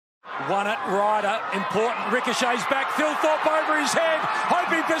Won it, Ryder, important, ricochets back, Phil Thorpe over his head,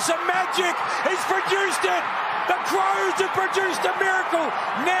 hoping for some magic, he's produced it, the Crows have produced a miracle,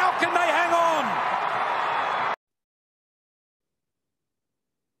 now can they hang on?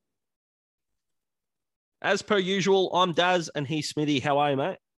 As per usual, I'm Daz and he's Smithy. How are you,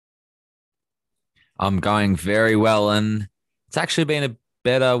 mate? I'm going very well, and it's actually been a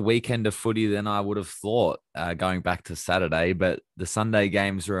better weekend of footy than I would have thought going back to Saturday. But the Sunday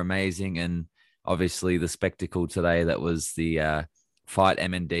games were amazing, and obviously the spectacle today that was the fight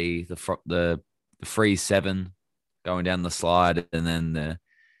MND, the free 7 going down the slide, and then the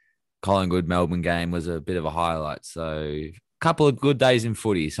Collingwood Melbourne game was a bit of a highlight. So a couple of good days in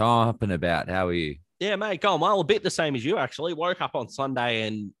footy. So I'm up and about. How are you? Yeah, mate, going well. A bit the same as you, actually. Woke up on Sunday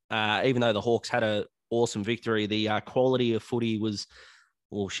and even though the Hawks had an awesome victory, the quality of footy was,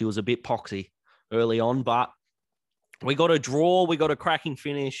 well, she was a bit poxy early on, but we got a draw, we got a cracking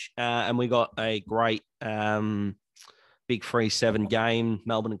finish, and we got a great big 3-7 game.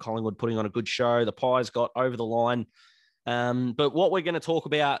 Melbourne and Collingwood putting on a good show. The Pies got over the line. But what we're going to talk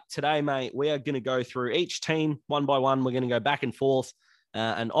about today, mate, we are going to go through each team one by one. We're going to go back and forth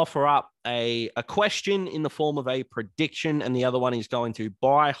and offer up a question in the form of a prediction, and the other one is going to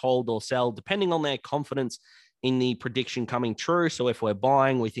buy, hold, or sell, depending on their confidence in the prediction coming true. So if we're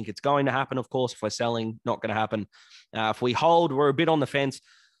buying, we think it's going to happen, of course. If we're selling, not going to happen. If we hold, we're a bit on the fence.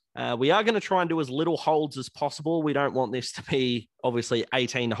 We are going to try and do as little holds as possible. We don't want this to be, obviously,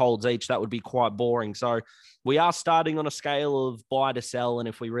 18 holds each. That would be quite boring. So we are starting on a scale of buy to sell, and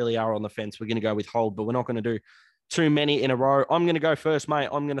if we really are on the fence, we're going to go with hold, but we're not going to do too many in a row. I'm going to go first, mate.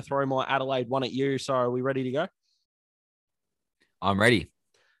 I'm going to throw my Adelaide one at you. So are we ready to go? I'm ready.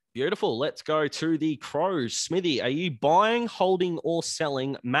 Beautiful. Let's go to the Crows. Smithy, are you buying, holding, or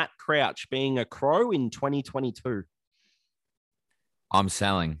selling Matt Crouch being a Crow in 2022? I'm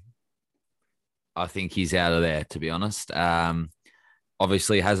selling. I think he's out of there, to be honest.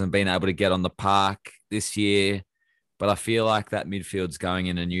 Obviously hasn't been able to get on the park this year, but I feel like that midfield's going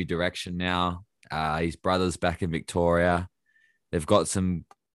in a new direction now. His brother's back in Victoria. They've got some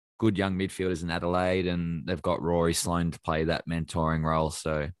good young midfielders in Adelaide, and they've got Rory Sloane to play that mentoring role.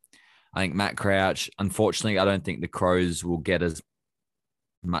 So I think Matt Crouch, unfortunately, I don't think the Crows will get as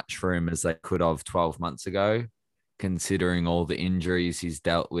much for him as they could have 12 months ago, considering all the injuries he's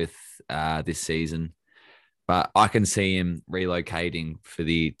dealt with this season. But I can see him relocating for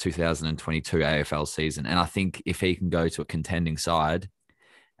the 2022 AFL season. And I think if he can go to a contending side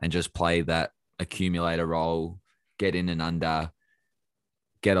and just play that accumulator role, get in and under,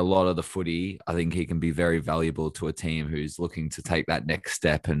 get a lot of the footy, I think he can be very valuable to a team who's looking to take that next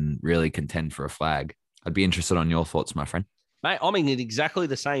step and really contend for a flag. I'd be interested on your thoughts, my friend. Mate, I'm in exactly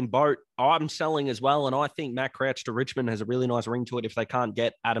the same boat. I'm selling as well, and I think Matt Crouch to Richmond has a really nice ring to it if they can't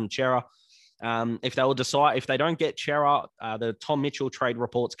get Adam Cerra. If they don't get Cerra, the Tom Mitchell trade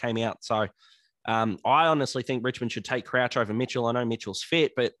reports came out. So I honestly think Richmond should take Crouch over Mitchell. I know Mitchell's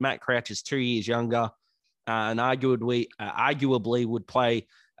fit, but Matt Crouch is 2 years younger and arguably would play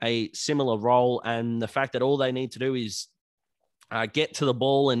a similar role. And the fact that all they need to do is get to the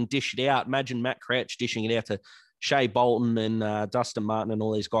ball and dish it out. Imagine Matt Crouch dishing it out to Shea Bolton and Dustin Martin and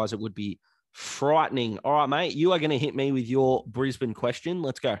all these guys. It would be frightening. All right, mate, you are going to hit me with your Brisbane question.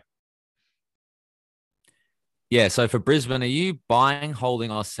 Let's go. Yeah, so for Brisbane, are you buying,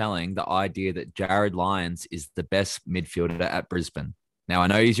 holding, or selling the idea that Jared Lyons is the best midfielder at Brisbane? Now, I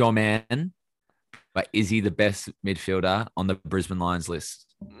know he's your man, but is he the best midfielder on the Brisbane Lions list?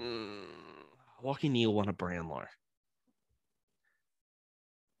 Lachie Neale won a Brownlow.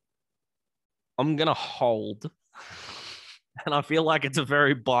 I'm going to hold, and I feel like it's a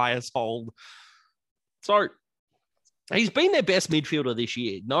very biased hold. So he's been their best midfielder this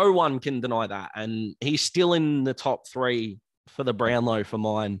year. No one can deny that. And he's still in the top 3 for the Brownlow for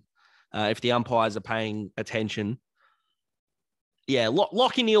mine, if the umpires are paying attention. Yeah,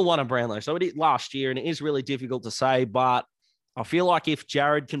 Lachie Neale won a Brownlow. So it is last year, and it is really difficult to say. But I feel like if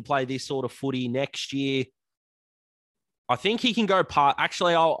Jared can play this sort of footy next year, I think he can go part.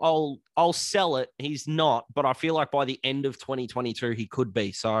 Actually, I'll sell it. He's not, but I feel like by the end of 2022, he could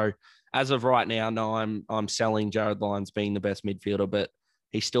be. So as of right now, no, I'm selling Jared Lyons being the best midfielder, but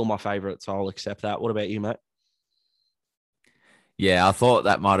he's still my favourite, so I'll accept that. What about you, mate? Yeah, I thought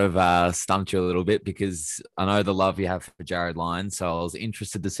that might have stumped you a little bit because I know the love you have for Jared Lyons, so I was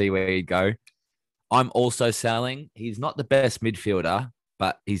interested to see where he'd go. I'm also selling. He's not the best midfielder,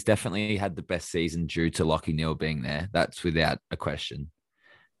 but he's definitely had the best season due to Lachie Neale being there. That's without a question.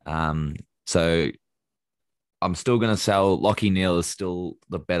 So I'm still going to sell. Lachie Neale is still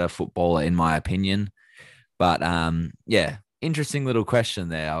the better footballer in my opinion. But yeah, interesting little question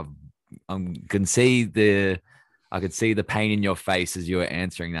there. could see the pain in your face as you were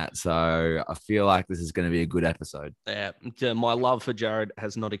answering that. So I feel like this is going to be a good episode. Yeah, my love for Jared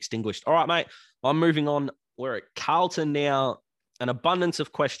has not extinguished. All right, mate. I'm moving on. We're at Carlton now. An abundance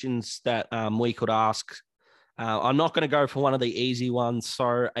of questions that we could ask. I'm not going to go for one of the easy ones.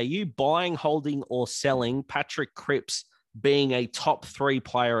 So are you buying, holding, or selling Patrick Cripps being a top 3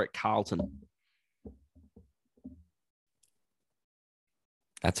 player at Carlton?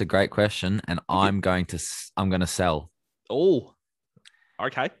 That's a great question, and I'm going to sell. Oh,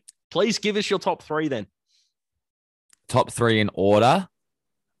 okay. Please give us your top 3 then. Top 3 in order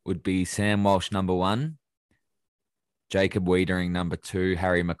would be Sam Walsh number 1, Jacob Wiedering number 2,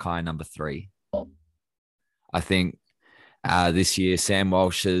 Harry Mackay number 3. I think this year Sam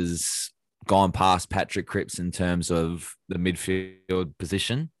Walsh has gone past Patrick Cripps in terms of the midfield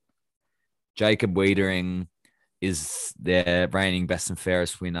position. Jacob Wiedering is their reigning best and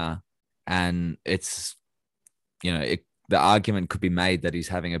fairest winner. And it's, the argument could be made that he's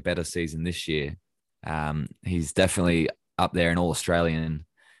having a better season this year. He's definitely up there in All-Australian.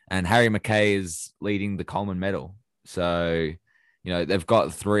 And Harry Mackay is leading the Coleman medal. So, they've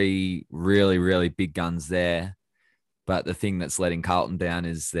got 3 really, really big guns there. But the thing that's letting Carlton down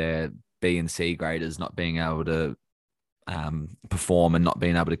is their B and C graders not being able to perform and not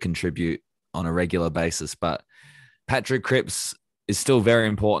being able to contribute on a regular basis. But Patrick Cripps is still very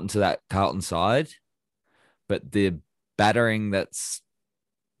important to that Carlton side. But the battering that's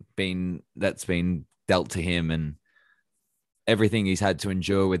been dealt to him and everything he's had to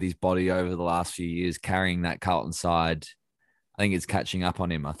endure with his body over the last few years carrying that Carlton side, I think it's catching up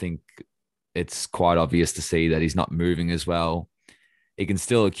on him. I think it's quite obvious to see that he's not moving as well. He can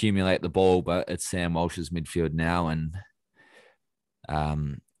still accumulate the ball, but it's Sam Walsh's midfield now. And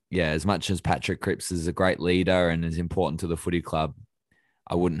as much as Patrick Cripps is a great leader and is important to the footy club,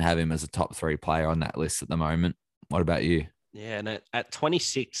 I wouldn't have him as a top 3 player on that list at the moment. What about you? Yeah, and at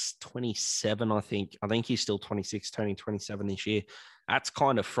 26, 27, I think he's still 26, turning 27 this year. That's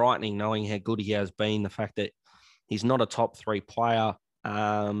kind of frightening knowing how good he has been. The fact that he's not a top 3 player.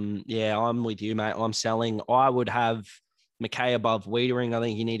 I'm with you, mate. I'm selling. I would have Mackay above Wiedering. I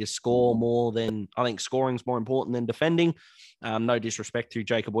think you need to score more than – I think scoring's more important than defending. No disrespect to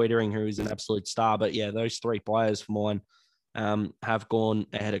Jacob Wiedering, who is an absolute star. But, yeah, those 3 players for mine have gone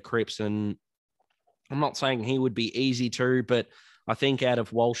ahead of Cripps. And I'm not saying he would be easy to, but I think out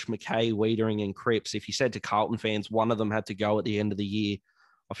of Walsh, Mackay, Wiedering and Cripps, if you said to Carlton fans one of them had to go at the end of the year,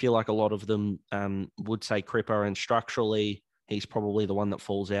 I feel like a lot of them would say Cripper, and structurally he's probably the one that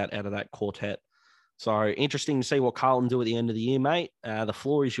falls out of that quartet. So interesting to see what Carlton do at the end of the year, mate. The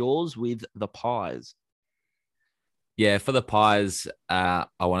floor is yours with the Pies. Yeah, for the Pies, I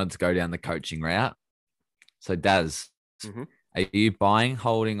wanted to go down the coaching route. So Daz, are you buying,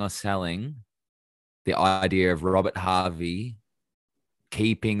 holding or selling the idea of Robert Harvey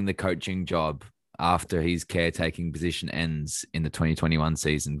keeping the coaching job after his caretaking position ends in the 2021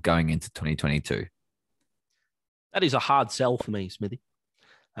 season going into 2022? That is a hard sell for me, Smithy.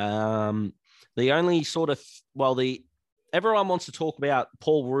 The only sort of, everyone wants to talk about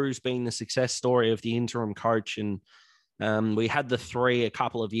Paul Roos being the success story of the interim coach. And we had the 3 a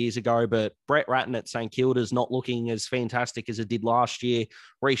couple of years ago, but Brett Ratton at St Kilda's not looking as fantastic as it did last year.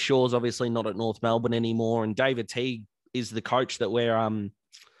 Reece Shaw's obviously not at North Melbourne anymore. And David Teague is the coach that we're,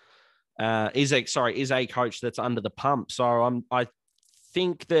 is a coach that's under the pump. So I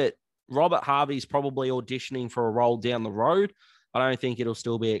think that Robert Harvey's probably auditioning for a role down the road. I don't think it'll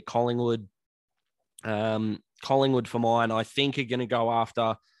still be at Collingwood. Collingwood for mine, I think are going to go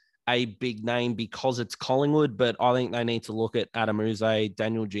after a big name because it's Collingwood, but I think they need to look at Adam Uze,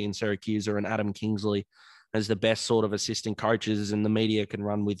 Daniel Giansiracusa and Adam Kingsley as the best sort of assistant coaches, and the media can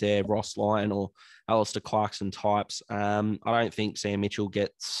run with their Ross Lyon or Alistair Clarkson types. I don't think Sam Mitchell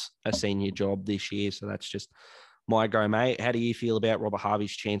gets a senior job this year, so that's just my go, mate. How do you feel about Robert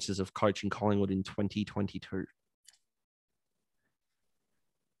Harvey's chances of coaching Collingwood in 2022?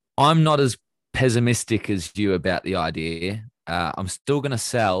 I'm not as pessimistic as you about the idea. I'm still going to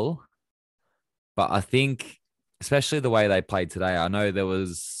sell, but I think, especially the way they played today, I know there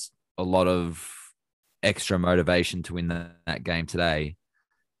was a lot of extra motivation to win that game today,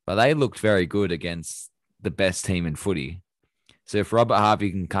 but they looked very good against the best team in footy. So if Robert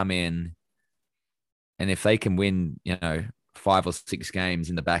Harvey can come in and if they can win, 5 or 6 games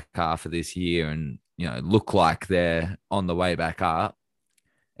in the back half of this year and, look like they're on the way back up,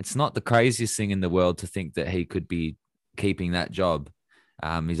 it's not the craziest thing in the world to think that he could be keeping that job.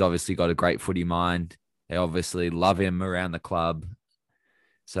 He's obviously got a great footy mind. They obviously love him around the club.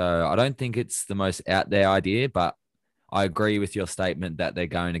 So I don't think it's the most out there idea, but I agree with your statement that they're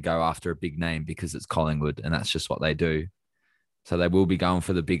going to go after a big name because it's Collingwood and that's just what they do. So they will be going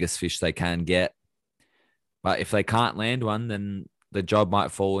for the biggest fish they can get. But if they can't land one, then the job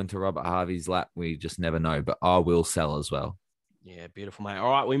might fall into Robert Harvey's lap. We just never know. But I will sell as well. Yeah, beautiful, mate.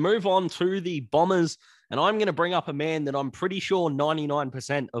 All right, we move on to the Bombers, and I'm going to bring up a man that I'm pretty sure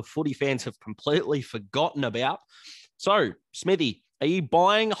 99% of footy fans have completely forgotten about. So, Smithy, are you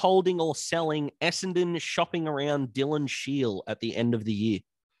buying, holding, or selling Essendon shopping around Dylan Shiel at the end of the year?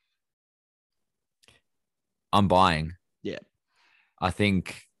 I'm buying. Yeah. I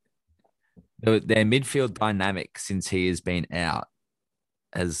think their midfield dynamic since he has been out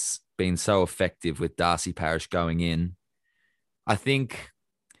has been so effective with Darcy Parish going in. I think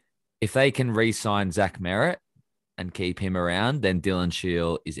if they can re-sign Zach Merritt and keep him around, then Dylan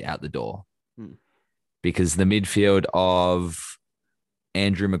Shiel is out the door. Because the midfield of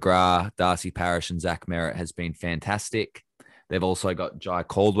Andrew McGrath, Darcy Parish, and Zach Merritt has been fantastic. They've also got Jai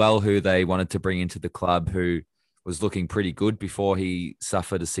Caldwell, who they wanted to bring into the club, who was looking pretty good before he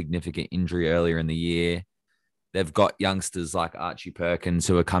suffered a significant injury earlier in the year. They've got youngsters like Archie Perkins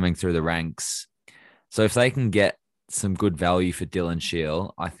who are coming through the ranks. So if they can get some good value for Dylan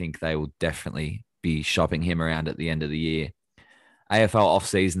Shiel, I think they will definitely be shopping him around at the end of the year. AFL off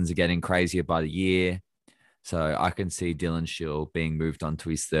seasons are getting crazier by the year. So I can see Dylan Shiel being moved on to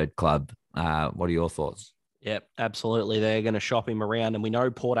his third club. What are your thoughts? Yep, absolutely. They're going to shop him around. And we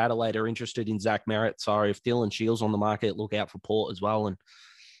know Port Adelaide are interested in Zach Merritt. So if Dylan Shiel's on the market, look out for Port as well. And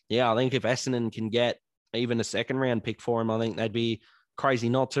yeah, I think if Essendon can get even a second round pick for him, I think they'd be crazy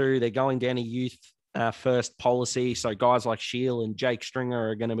not to. They're going down a youth first policy. So guys like Shiel and Jake Stringer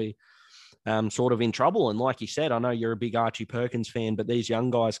are going to be sort of in trouble. And like you said, I know you're a big Archie Perkins fan, but these young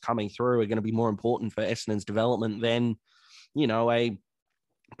guys coming through are going to be more important for Essendon's development than, you know,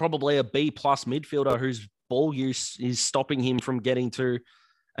 probably a B+ midfielder whose ball use is stopping him from getting to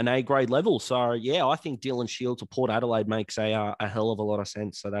an A-grade level. So, yeah, I think Dylan Shiel to Port Adelaide makes a hell of a lot of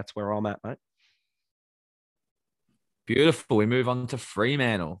sense. So that's where I'm at, mate. Beautiful. We move on to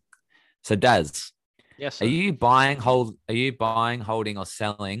Fremantle. So, Daz, yes, sir. Are you buying, holding, or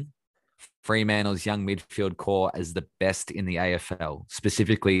selling Fremantle's young midfield core as the best in the AFL,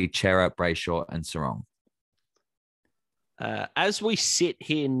 specifically Chera, Brayshaw, and Sarong? As we sit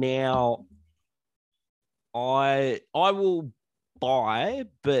here now, I will buy,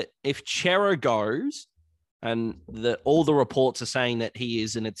 but if Chera goes, and all the reports are saying that he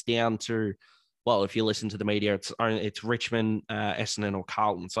is, and it's down to, well, if you listen to the media, it's Richmond, Essendon, or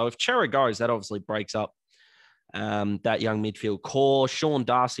Carlton. So if Chera goes, that obviously breaks up that young midfield core. Sean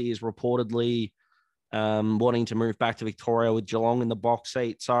Darcy is reportedly wanting to move back to Victoria with Geelong in the box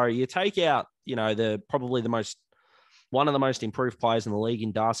seat. So you take out, you know, one of the most improved players in the league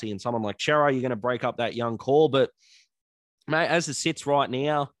in Darcy and someone like Chera, you're going to break up that young core. But, mate, as it sits right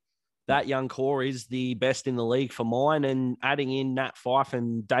now, that young core is the best in the league for mine. And adding in Nat Fyfe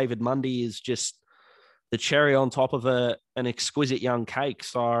and David Mundy is just the cherry on top of an exquisite young cake.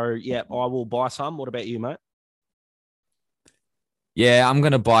 So, yeah, I will buy some. What about you, mate? Yeah, I'm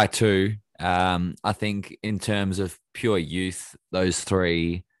going to buy two. I think in terms of pure youth, those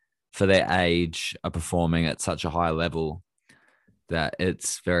three, for their age, are performing at such a high level that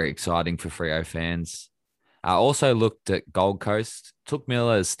it's very exciting for Freo fans. I also looked at Gold Coast. Touk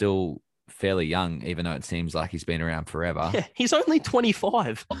Miller is still fairly young, even though it seems like he's been around forever. Yeah, he's only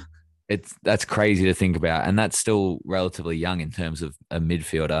 25. That's crazy to think about, and that's still relatively young in terms of a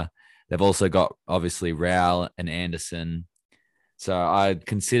midfielder. They've also got, obviously, Rowell and Anderson. So I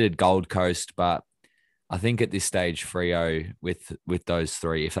considered Gold Coast, but I think at this stage, Freo with those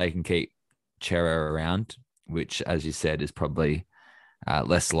three, if they can keep Chera around, which, as you said, is probably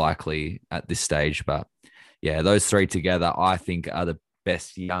less likely at this stage. But yeah, those three together, I think, are the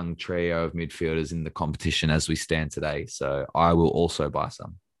best young trio of midfielders in the competition as we stand today. So I will also buy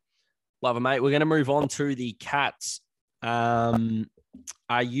some. Love it, mate. We're going to move on to the Cats. Are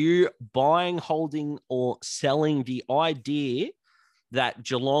you buying, holding, or selling the idea that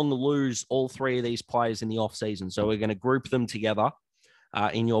Geelong lose all three of these players in the offseason? So we're going to group them together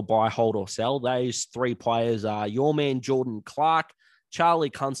in your buy, hold, or sell. Those three players are your man Jordan Clark, Charlie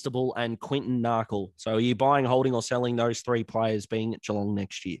Constable, and Quinton Narkle. So are you buying, holding, or selling those three players being at Geelong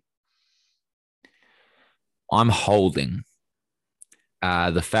next year? I'm holding.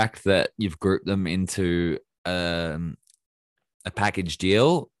 The fact that you've grouped them into a package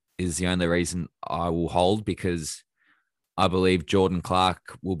deal is the only reason I will hold, because I believe Jordan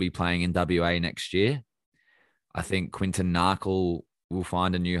Clark will be playing in WA next year. I think Quinton Narkle will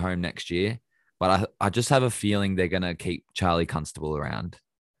find a new home next year. But I just have a feeling they're going to keep Charlie Constable around.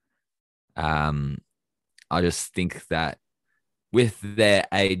 I just think that with their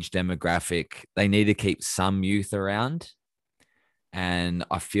age demographic, they need to keep some youth around. And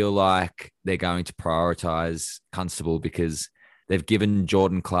I feel like they're going to prioritize Constable because they've given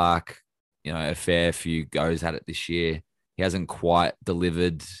Jordan Clark, a fair few goes at it this year. He hasn't quite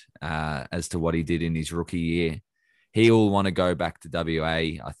delivered as to what he did in his rookie year. He'll want to go back to WA,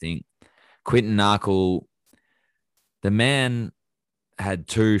 I think. Quinton Narkle, the man had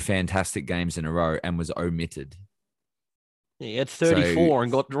 2 fantastic games in a row and was omitted. He had 34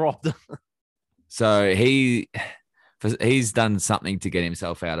 and got dropped. So he's done something to get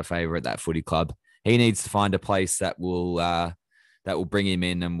himself out of favour at that footy club. He needs to find a place that will bring him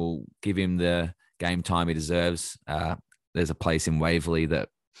in and will give him the game time he deserves. There's a place in Waverley that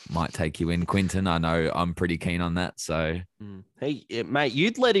might take you in, Quinton. I know I'm pretty keen on that. So, hey, mate,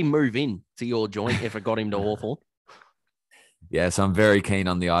 you'd let him move in to your joint if it got him to Hawthorn. Yes, I'm very keen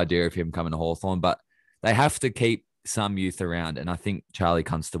on the idea of him coming to Hawthorn, but they have to keep some youth around, and I think Charlie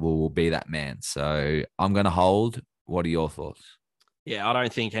Constable will be that man. So I'm going to hold. What are your thoughts? Yeah, I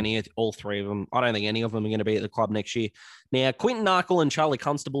don't think all 3 of them, I don't think any of them are going to be at the club next year. Now, Quinton Narkle and Charlie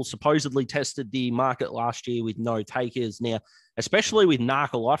Constable supposedly tested the market last year with no takers. Now, especially with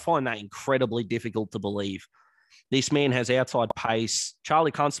Narkle, I find that incredibly difficult to believe. This man has outside pace.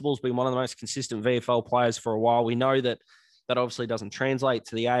 Charlie Constable's been one of the most consistent VFL players for a while. We know that obviously doesn't translate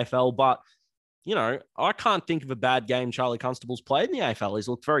to the AFL, but I can't think of a bad game Charlie Constable's played in the AFL. He's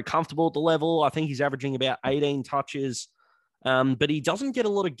looked very comfortable at the level. I think he's averaging about 18 touches. But he doesn't get a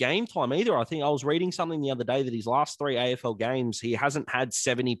lot of game time either. I think I was reading something the other day that his last 3 AFL games, he hasn't had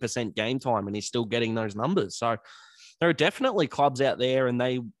 70% game time and he's still getting those numbers. So there are definitely clubs out there, and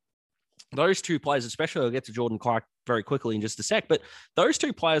those 2 players, especially, I'll get to Jordan Clark very quickly in just a sec, but those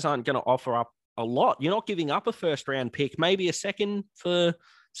 2 players aren't going to offer up a lot. You're not giving up a first round pick, maybe a second for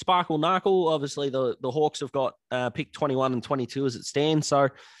Sparkle Narkle. Obviously, the Hawks have got pick 21 and 22 as it stands. So,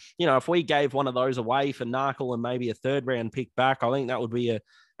 if we gave one of those away for Narkle and maybe a 3rd round pick back, I think that would be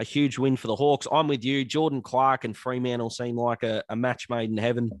a huge win for the Hawks. I'm with you. Jordan Clark and Fremantle seem like a match made in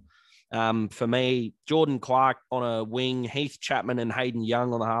heaven. For me, Jordan Clark on a wing, Heath Chapman and Hayden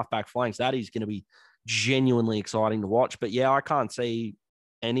Young on the halfback flanks, that is going to be genuinely exciting to watch. But yeah, I can't see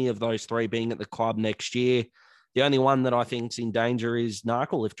any of those 3 being at the club next year. The only one that I think's in danger is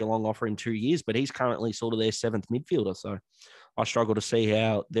Narkle if Geelong offer him 2 years, but he's currently sort of their 7th midfielder. So I struggle to see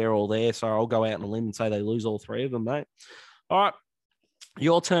how they're all there. So I'll go out on a limb and say they lose all 3 of them, mate. All right,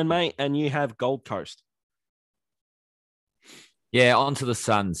 your turn, mate, and you have Gold Coast. Yeah, on to the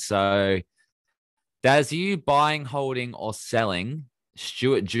Suns. So, Daz, are you buying, holding, or selling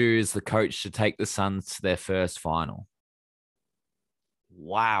Stuart Dew as the coach to take the Suns to their first final?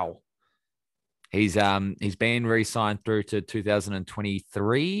 Wow. He's been re-signed through to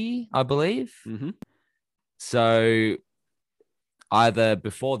 2023, I believe. Mm-hmm. So either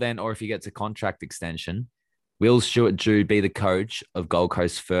before then or if he gets a contract extension, will Stuart Dew be the coach of Gold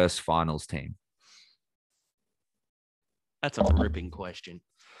Coast's first finals team? That's a ripping question.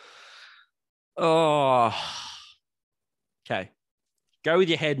 Oh, okay. Go with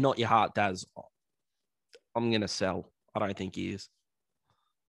your head, not your heart, Daz. I'm going to sell. I don't think he is.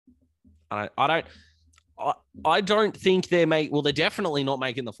 I don't think they're they're definitely not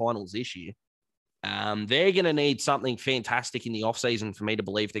making the finals this year. They're going to need something fantastic in the offseason for me to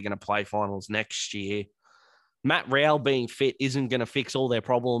believe they're going to play finals next year. Matt Rowell being fit isn't going to fix all their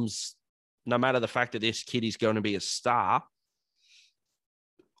problems, no matter the fact that this kid is going to be a star.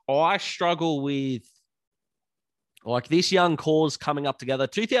 I struggle with this young cause coming up together.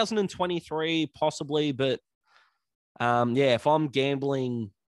 2023, possibly, but if I'm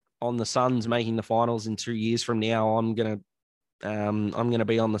gambling on the Suns making the finals in 2 years from now, I'm gonna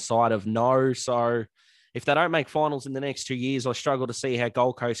be on the side of no. So if they don't make finals in the next 2 years, I struggle to see how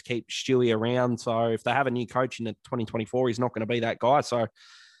Gold Coast keep Stewie around. So if they have a new coach in 2024, he's not going to be that guy. So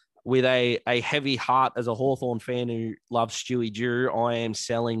with a heavy heart as a Hawthorn fan who loves Stewie Dew, I am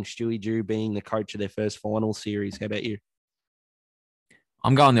selling Stewie Dew being the coach of their first final series. How about you?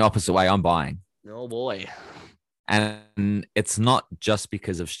 I'm going the opposite way. I'm buying. Oh, boy. And it's not just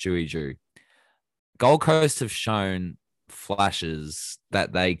because of Stewie Dew. Gold Coast have shown flashes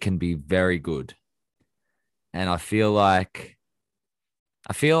that they can be very good. And I feel like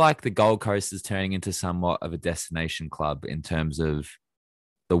the Gold Coast is turning into somewhat of a destination club in terms of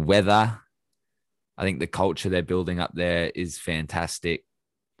the weather. I think the culture they're building up there is fantastic.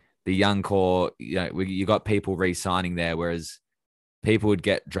 The young core, you got people re-signing there, whereas people would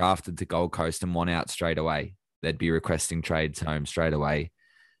get drafted to Gold Coast and want out straight away. They'd be requesting trades home straight away.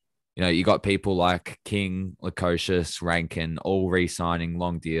 You got people like King, Lukosius, Rankin, all re-signing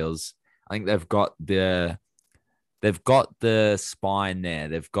long deals. I think they've got the they've got the spine there.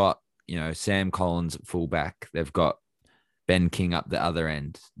 They've got, Sam Collins at fullback. They've got Ben King up the other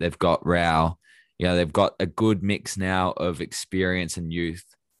end. They've got Rao. They've got a good mix now of experience and youth.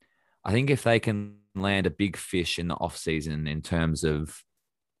 I think if they can land a big fish in the offseason in terms of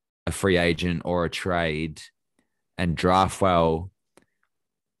a free agent or a trade and draft well,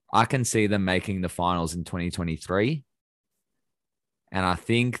 I can see them making the finals in 2023. And I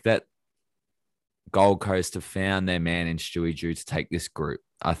think that Gold Coast have found their man in Stewie Dew to take this group.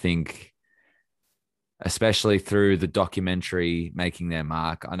 I think, especially through the documentary Making Their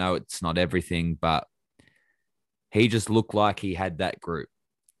Mark, I know it's not everything, but he just looked like he had that group.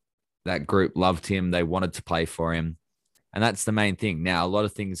 That group loved him. They wanted to play for him. And that's the main thing. Now, a lot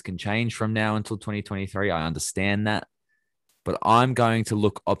of things can change from now until 2023. I understand that. But I'm going to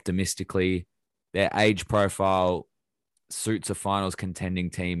look optimistically. Their age profile suits a finals contending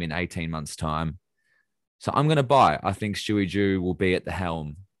team in 18 months' time. So I'm going to buy. I think Stewie Dew will be at the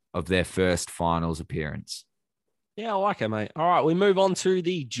helm of their first finals appearance. Yeah, I like it, mate. All right, we move on to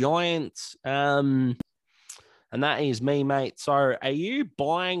the Giants. And that is me, mate. So are you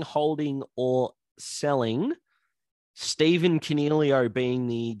buying, holding, or selling Stephen Coniglio being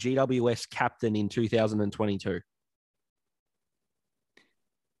the GWS captain in 2022?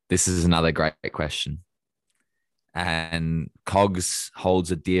 This is another great question. And Cogs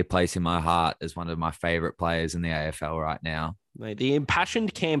holds a dear place in my heart as one of my favorite players in the AFL right now. Mate, the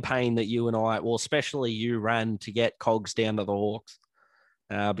impassioned campaign that you and I, well, especially you, ran to get Cogs down to the Hawks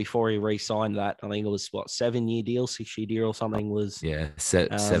before he re-signed that. I think it was, 7-year deal, 6-year deal or something was. Yeah,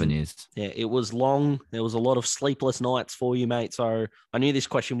 7 years. Yeah, it was long. There was a lot of sleepless nights for you, mate. So I knew this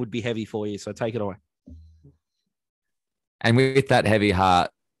question would be heavy for you. So take it away. And with that heavy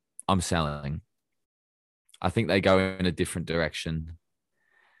heart, I'm selling. I think they go in a different direction.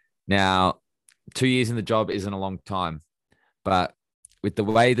 Now, 2 years in the job isn't a long time, but with the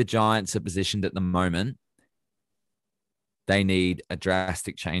way the Giants are positioned at the moment, they need a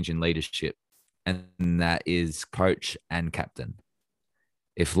drastic change in leadership, and that is coach and captain.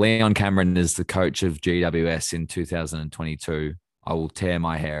 If Leon Cameron is the coach of GWS in 2022, I will tear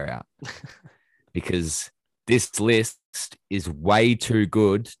my hair out because this list is way too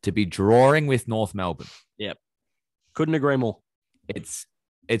good to be drawing with North Melbourne. Yep. Couldn't agree more. It's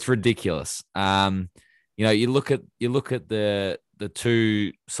ridiculous. You look at the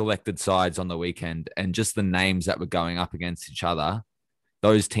two selected sides on the weekend and just the names that were going up against each other,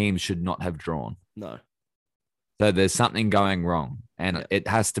 those teams should not have drawn. No. So there's something going wrong, and it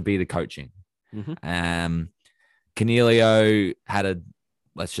has to be the coaching. Mm-hmm. Coniglio had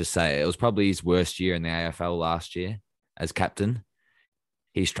let's just say it was probably his worst year in the AFL last year as captain.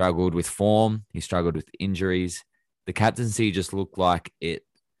 He struggled with form. He struggled with injuries. The captaincy just looked like it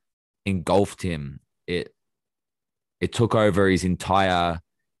engulfed him. It took over his entire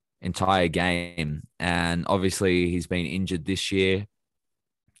game. And obviously he's been injured this year.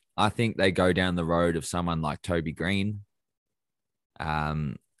 I think they go down the road of someone like Toby Green.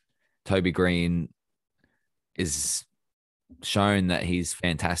 Toby Green is shown that he's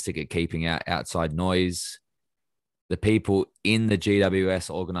fantastic at keeping out outside noise. The people in the GWS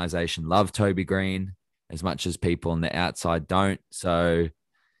organization love Toby Green as much as people on the outside don't. So,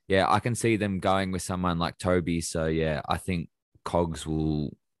 yeah, I can see them going with someone like Toby. So, yeah, I think Cogs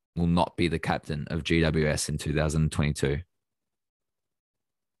will not be the captain of GWS in 2022.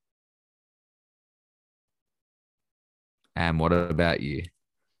 And what about you?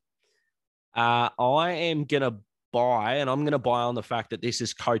 I am going to buy, and I'm going to buy on the fact that this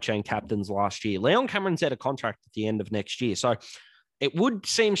is coach and captain's last year. Leon Cameron's out of contract at the end of next year. So it would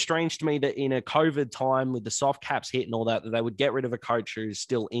seem strange to me that in a COVID time with the soft caps hit and all that they would get rid of a coach who's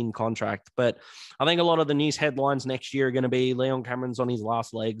still in contract. But I think a lot of the news headlines next year are going to be Leon Cameron's on his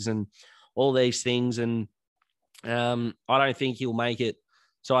last legs and all these things. And I don't think he'll make it.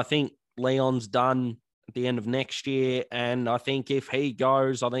 So I think Leon's done at the end of next year. And I think if he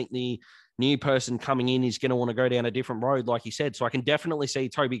goes, I think the new person coming in is going to want to go down a different road, like you said. So I can definitely see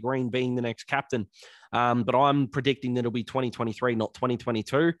Toby Green being the next captain. But I'm predicting that it'll be 2023, not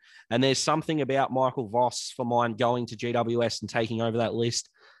 2022. And there's something about Michael Voss for mine going to GWS and taking over that list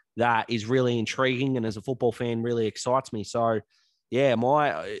that is really intriguing. And as a football fan, really excites me. So yeah,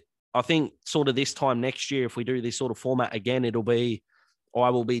 I think sort of this time next year, if we do this sort of format again, I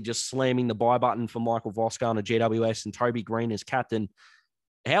will be just slamming the buy button for Michael Voss going to GWS and Toby Green as captain.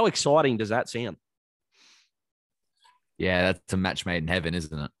 How exciting does that sound? Yeah, that's a match made in heaven,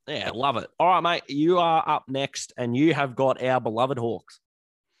 isn't it? Yeah, love it. All right, mate, you are up next, and you have got our beloved Hawks.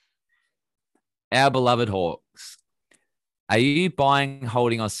 Our beloved Hawks. Are you buying,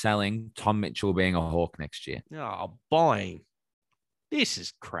 holding, or selling Tom Mitchell being a Hawk next year? Oh, buying. This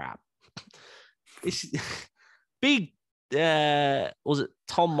is crap. This big. Was it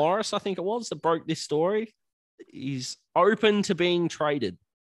Tom Morris? I think it was that broke this story. He's open to being traded.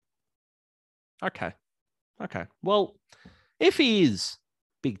 Okay. Well, if he is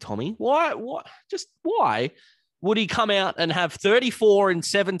Big Tommy, why would he come out and have 34 and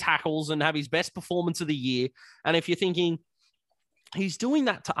 7 tackles and have his best performance of the year? And if you're thinking he's doing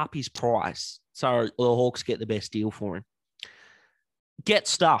that to up his price, so the Hawks get the best deal for him, get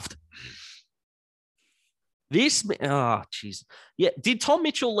stuffed. Jeez. Yeah. Did Tom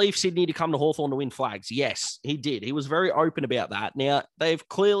Mitchell leave Sydney to come to Hawthorn to win flags? Yes, he did. He was very open about that. Now, they've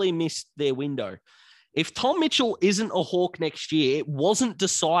clearly missed their window. If Tom Mitchell isn't a Hawk next year, it wasn't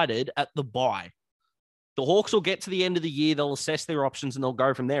decided at the bye. The Hawks will get to the end of the year, they'll assess their options, and they'll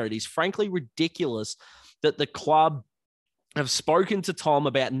go from there. It is frankly ridiculous that the club have spoken to Tom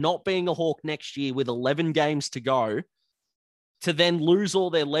about not being a Hawk next year with 11 games to go, to then lose all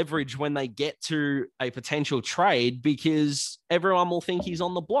their leverage when they get to a potential trade because everyone will think he's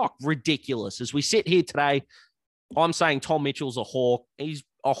on the block. Ridiculous. As we sit here today, I'm saying Tom Mitchell's a Hawk. He's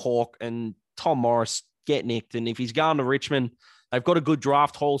a Hawk, and Tom Morris get nicked. And if he's going to Richmond, they've got a good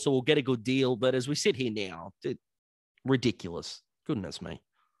draft haul, so we'll get a good deal. But as we sit here now, ridiculous. Goodness me.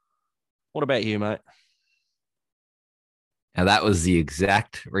 What about you, mate? Now, that was the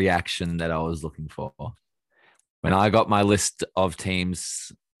exact reaction that I was looking for. When I got my list of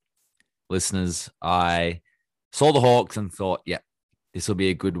teams, listeners, I saw the Hawks and thought, yeah, this will be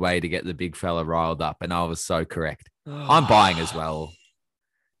a good way to get the big fella riled up. And I was so correct. I'm buying as well.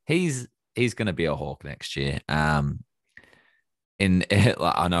 He's going to be a Hawk next year. I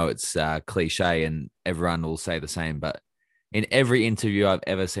know it's cliche and everyone will say the same, but in every interview I've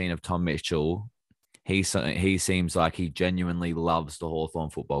ever seen of Tom Mitchell, he seems like he genuinely loves the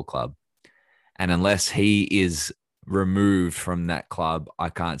Hawthorn Football Club. And unless he is removed from that club, I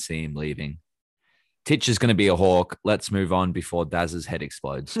can't see him leaving. Titch is going to be a Hawk. Let's move on before Daz's head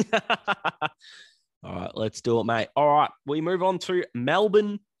explodes. All right, let's do it, mate. All right, we move on to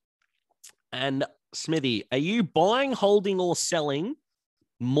Melbourne and Smithy. Are you buying, holding, or selling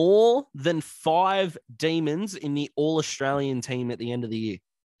more than 5 Demons in the All-Australian team at the end of the year?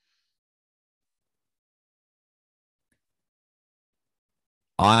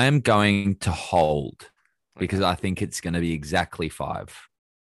 I'm going to hold because I think it's going to be exactly 5.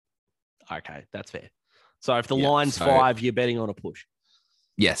 Okay, that's fair. So if the line's 5, you're betting on a push.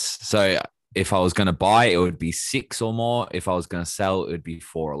 Yes. So if I was going to buy, it would be 6 or more. If I was going to sell, it would be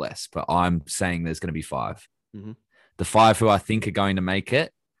 4 or less. But I'm saying there's going to be 5. Mm-hmm. The 5 who I think are going to make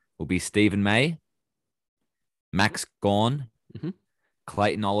it will be Stephen May, Max Gawn,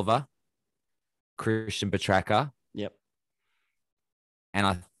 Clayton Oliver, Christian Petracca. Yep. And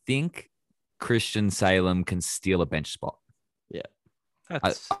I think Christian Salem can steal a bench spot. Yeah.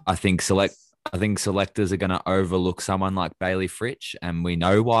 I think selectors are going to overlook someone like Bailey Fritsch, and we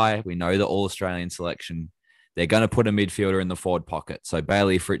know why. We know the All-Australian selection. They're going to put a midfielder in the forward pocket. So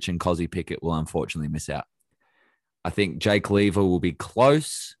Bailey Fritsch and Cozzy Pickett will unfortunately miss out. I think Jake Lever will be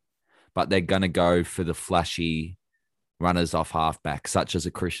close, but they're going to go for the flashy runners off halfback, such as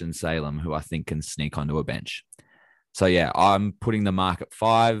a Christian Salem, who I think can sneak onto a bench. So, yeah, I'm putting the mark at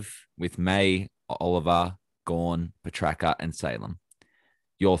 5 with May, Oliver, Gawn, Petracca, and Salem.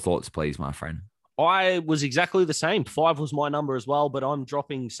 Your thoughts, please, my friend. I was exactly the same. 5 was my number as well, but I'm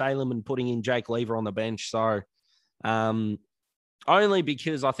dropping Salem and putting in Jake Lever on the bench. So, only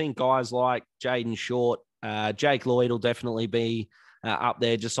because I think guys like Jaden Short, Jake Lloyd will definitely be up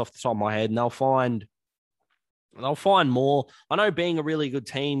there just off the top of my head, and they'll find more. I know being a really good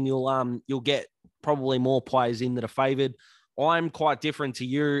team, you'll get probably more players in that are favoured. I'm quite different to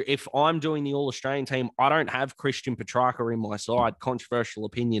you. If I'm doing the All-Australian team, I don't have Christian Petracca in my side. Controversial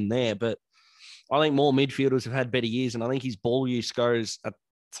opinion there, but I think more midfielders have had better years, and I think his ball use goes a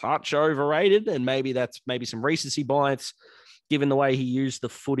touch overrated, and maybe that's some recency bias, given the way he used the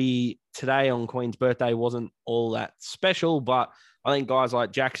footy today on Queen's birthday wasn't all that special. But I think guys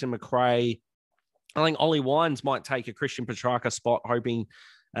like Jackson McRae, I think Ollie Wines might take a Christian Petracca spot, hoping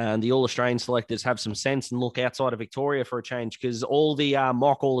the All-Australian selectors have some sense and look outside of Victoria for a change, because all the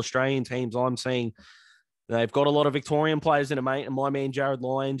mock All-Australian teams I'm seeing, they've got a lot of Victorian players in it, mate. And my man Jared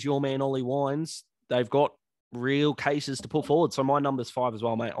Lyons, your man Ollie Wines, they've got real cases to put forward. So my number's 5 as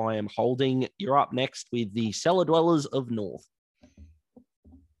well, mate. I am holding. You're up next with the Cellar Dwellers of North.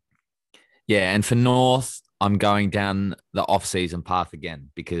 Yeah, and for North, I'm going down the off-season path again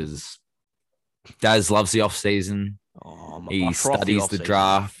because Daz loves the off-season. He studies the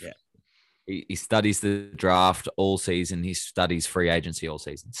draft. Yeah. He studies the draft all season. He studies free agency all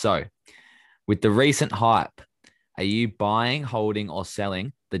season. So, with the recent hype, are you buying, holding, or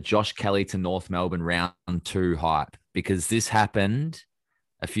selling the Josh Kelly to North Melbourne round 2 hype? Because this happened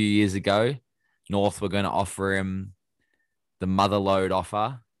a few years ago. North were going to offer him the motherload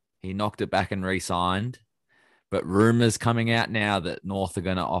offer. He knocked it back and re-signed. But rumors coming out now that North are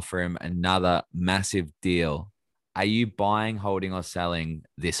going to offer him another massive deal. Are you buying, holding, or selling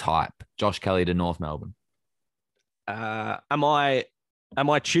this hype? Josh Kelly to North Melbourne. Am I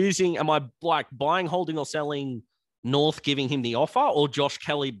choosing? Am I like buying, holding, or selling North giving him the offer, or Josh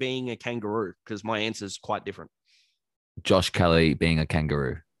Kelly being a kangaroo? Because my answer is quite different. Josh Kelly being a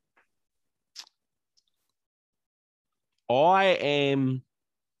kangaroo. I am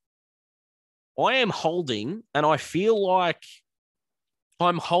holding, and I feel like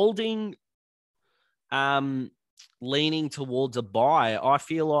I'm holding, leaning towards a buy. I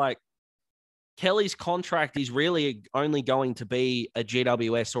feel like Kelly's contract is really only going to be a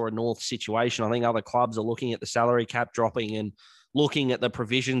GWS or a North situation. I think other clubs are looking at the salary cap dropping and looking at the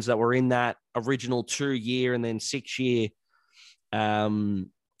provisions that were in that original 2-year and then 6-year.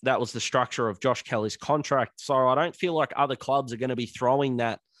 That was the structure of Josh Kelly's contract. So I don't feel like other clubs are going to be throwing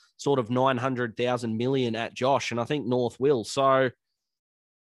that sort of 900,000 million at Josh. And I think North will. So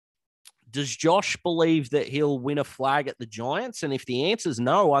does Josh believe that he'll win a flag at the Giants? And if the answer is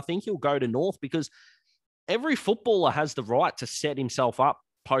no, I think he'll go to North, because every footballer has the right to set himself up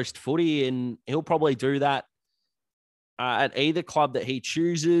post footy, and he'll probably do that at either club that he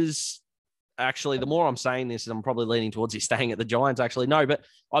chooses. Actually, the more I'm saying this, I'm probably leaning towards he's staying at the Giants. Actually, no, but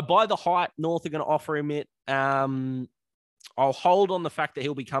I buy the hype. North are going to offer him it. I'll hold on the fact that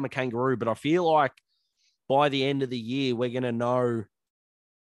he'll become a kangaroo, but I feel like by the end of the year, we're going to know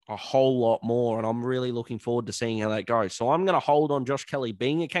a whole lot more, and I'm really looking forward to seeing how that goes. So I'm going to hold on Josh Kelly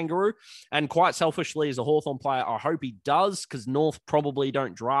being a kangaroo, and quite selfishly as a Hawthorn player, I hope he does, because North probably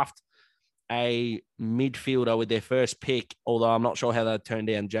don't draft a midfielder with their first pick, although I'm not sure how they'd turn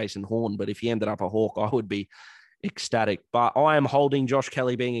down Jason Horn, but if he ended up a Hawk, I would be ecstatic. But I am holding Josh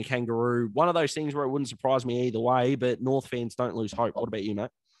Kelly being a kangaroo. One of those things where it wouldn't surprise me either way, but North fans don't lose hope. What about you,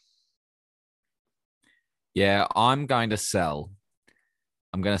 mate? Yeah, I'm going to sell.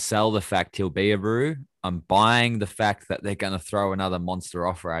 I'm going to sell the fact he'll be a brew. I'm buying the fact that they're going to throw another monster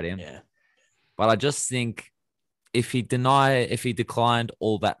offer at him. Yeah. But I just think if he declined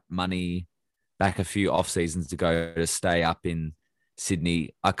all that money back a few off seasons ago to stay up in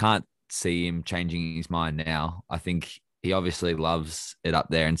Sydney, I can't see him changing his mind now. I think he obviously loves it up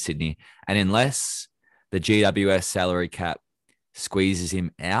there in Sydney. And unless the GWS salary cap squeezes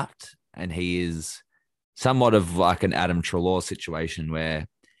him out and he is somewhat of like an Adam Treloar situation where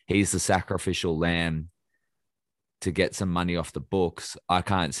he's the sacrificial lamb to get some money off the books, I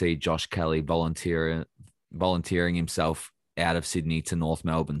can't see Josh Kelly volunteering himself out of Sydney to North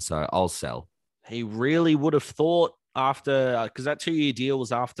Melbourne. So I'll sell. He really would have thought after, because that 2-year deal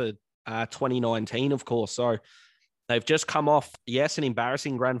was after 2019, of course. So they've just come off, yes, an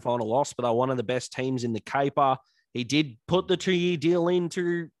embarrassing grand final loss, but they're one of the best teams in the Caper. He did put the 2-year deal in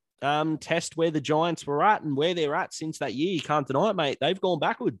to test where the Giants were at, and where they're at since that year. You can't deny it, mate. They've gone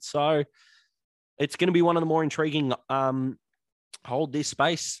backwards. So it's going to be one of the more intriguing hold this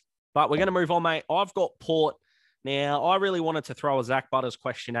space. But we're going to move on, mate. I've got Port. Now, I really wanted to throw a Zach Butters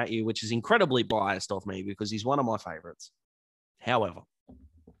question at you, which is incredibly biased of me because he's one of my favourites. However,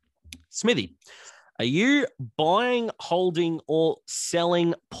 Smithy, are you buying, holding, or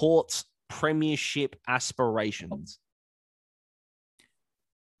selling Port's premiership aspirations?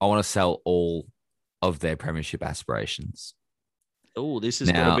 I want to sell all of their premiership aspirations. Oh, this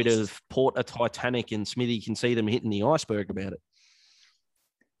has got a bit of Port a Titanic, and Smithy can see them hitting the iceberg about it.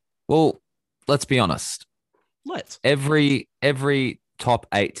 Well, let's be honest. Let's. Every top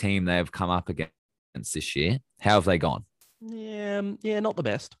 8 team they have come up against this year, how have they gone? Yeah, not the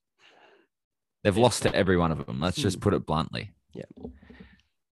best. They've lost to every one of them. Let's just put it bluntly. Yeah.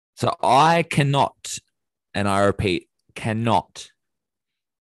 So I cannot, and I repeat, cannot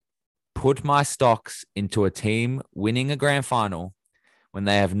put my stocks into a team winning a grand final when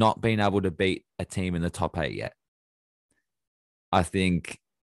they have not been able to beat a team in the top 8 yet. I think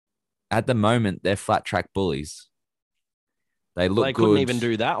at the moment, they're flat track bullies. They look good. They couldn't even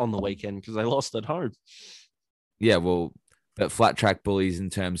do that on the weekend because they lost at home. Yeah, well, but flat track bullies in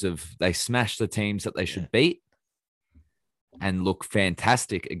terms of they smash the teams that they should beat and look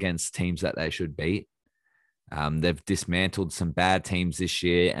fantastic against teams that they should beat. They've dismantled some bad teams this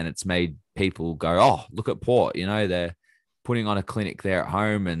year, and it's made people go, oh, look at Port. You know, they're putting on a clinic there at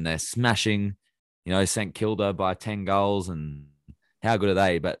home and they're smashing, St Kilda by 10 goals, and how good are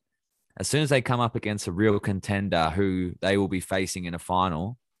they? But As soon as they come up against a real contender who they will be facing in a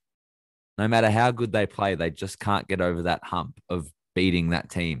final, no matter how good they play, they just can't get over that hump of beating that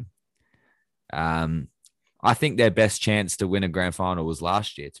team. I think their best chance to win a grand final was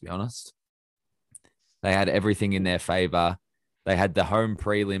last year, to be honest. They had everything in their favor. They had the home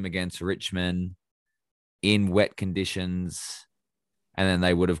prelim against Richmond in wet conditions, and then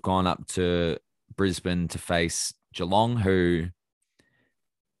they would have gone up to Brisbane to face Geelong, who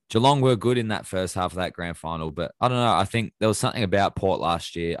Geelong were good in that first half of that grand final. But I don't know. I think there was something about Port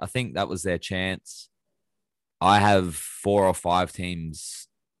last year. I think that was their chance. I have 4 or 5 teams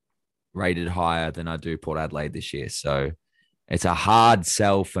rated higher than I do Port Adelaide this year. So it's a hard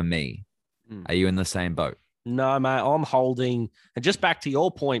sell for me. Are you in the same boat? No, mate, I'm holding. And just back to your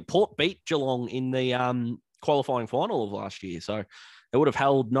point, Port beat Geelong in the qualifying final of last year. So it would have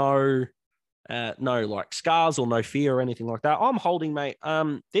held no like scars or no fear or anything like that. I'm holding, mate.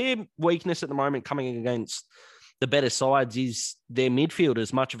 Their weakness at the moment coming against the better sides is their midfield.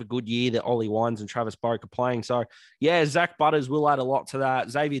 As much of a good year that Ollie Wines and Travis Boak are playing. So, yeah, Zach Butters will add a lot to that.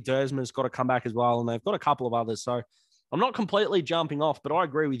 Xavier Dersman's got to come back as well, and they've got a couple of others. So I'm not completely jumping off, but I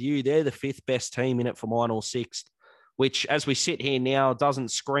agree with you. They're the 5th best team in it for mine, or 6th, which, as we sit here now,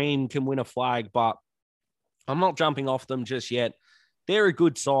 doesn't scream can win a flag, but I'm not jumping off them just yet. They're a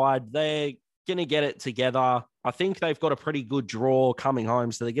good side. They're going to get it together. I think they've got a pretty good draw coming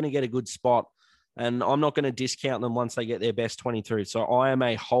home, so they're going to get a good spot, and I'm not going to discount them once they get their best 23. So I am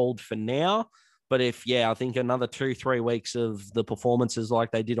a hold for now, but I think another 2-3 weeks of the performances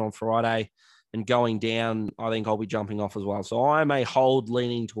like they did on Friday and going down, I think I'll be jumping off as well. So I'm a hold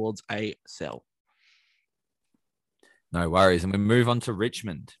leaning towards a sell. No worries. And we move on to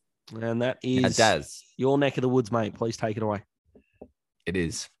Richmond. And that is Daz, your neck of the woods, mate. Please take it away. It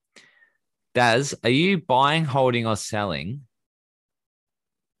is. Daz, are you buying, holding, or selling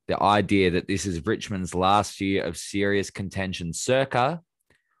the idea that this is Richmond's last year of serious contention circa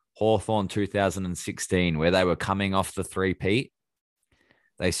Hawthorn 2016, where they were coming off the three-peat?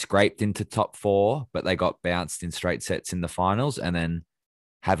 They scraped into top 4, but they got bounced in straight sets in the finals and then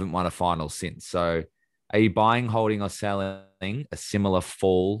haven't won a final since. So are you buying, holding, or selling a similar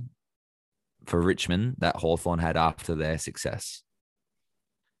fall for Richmond that Hawthorn had after their success?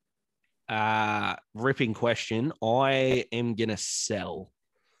 Ripping question. I am going to sell.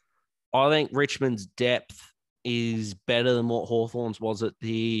 I think Richmond's depth is better than what Hawthorn's was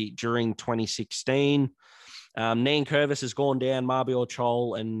during 2016. Nankervis has gone down. Mabior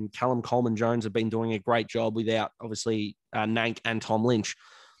Chol and Callum Coleman-Jones have been doing a great job without, obviously, Nank and Tom Lynch.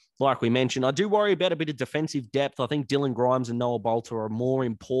 Like we mentioned, I do worry about a bit of defensive depth. I think Dylan Grimes and Noah Bolter are more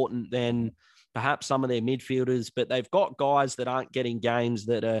important than perhaps some of their midfielders, but they've got guys that aren't getting games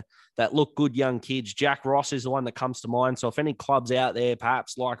that look good, young kids. Jack Ross is the one that comes to mind. So if any clubs out there,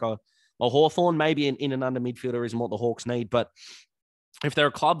 perhaps like a Hawthorn, maybe an in and under midfielder isn't what the Hawks need, but if there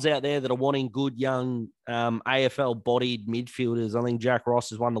are clubs out there that are wanting good, young AFL-bodied midfielders, I think Jack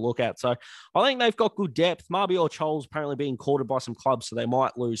Ross is one to look at. So I think they've got good depth. Mabior Chol's apparently being courted by some clubs, so they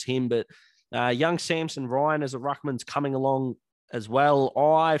might lose him. But young Samson Ryan as a ruckman's coming along as well.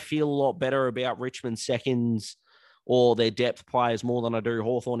 I feel a lot better about Richmond's seconds or their depth players more than I do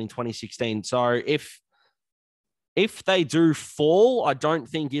Hawthorn in 2016. So if they do fall, I don't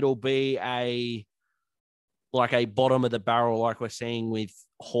think it'll be a bottom of the barrel like we're seeing with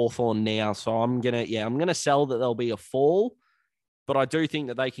Hawthorn now. So I'm gonna sell that there'll be a fall, but I do think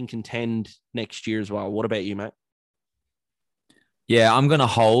that they can contend next year as well. What about you, mate? Yeah, I'm gonna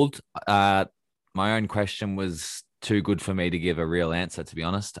hold. My own question was too good for me to give a real answer, to be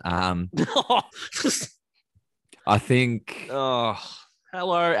honest. I think. Oh,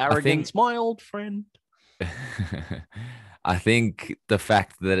 hello, arrogance, my old friend. I think the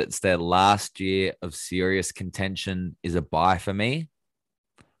fact that it's their last year of serious contention is a buy for me.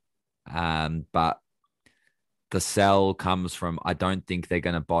 But the sell comes from, I don't think they're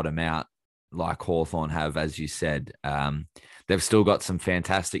going to bottom out like Hawthorn have, as you said. They've still got some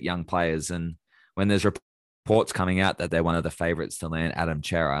fantastic young players. And when there's reports coming out that they're one of the favorites to land Adam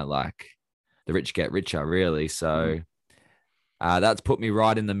Chera, like the rich get richer, really. So that's put me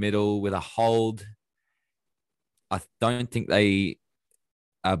right in the middle with a hold. I don't think they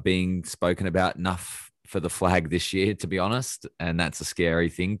are being spoken about enough for the flag this year, to be honest. And that's a scary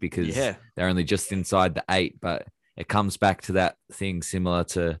thing because they're only just inside the 8, but it comes back to that thing similar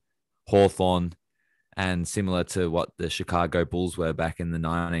to Hawthorn and similar to what the Chicago Bulls were back in the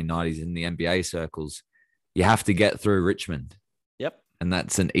 1990s in the NBA circles. You have to get through Richmond. Yep. And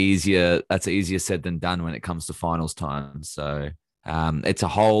that's easier said than done when it comes to finals time. So it's a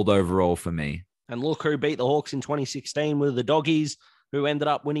hold overall for me. And look who beat the Hawks in 2016 with the Doggies. who ended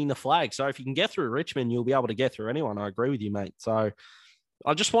up winning the flag. So if you can get through Richmond, you'll be able to get through anyone. I agree with you, mate. So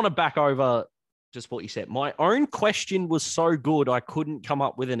I just want to back over just what you said. My own question was so good, I couldn't come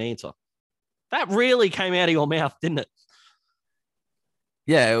up with an answer. That really came out of your mouth, didn't it?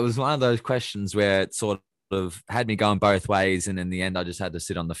 Yeah, it was one of those questions where it sort of had me going both ways. And in the end, I just had to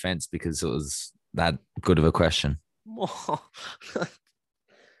sit on the fence because it was that good of a question.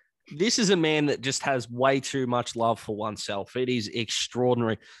 This is a man that just has way too much love for oneself. It is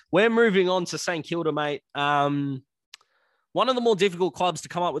extraordinary. We're moving on to St Kilda, mate. One of the more difficult clubs to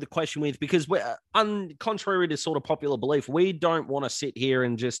come up with a question with, because we're, contrary to sort of popular belief, we don't want to sit here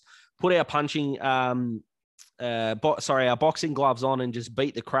and just put our our boxing gloves on and just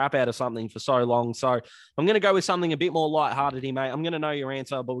beat the crap out of something for so long. So I'm going to go with something a bit more lighthearted here, mate. I'm going to know your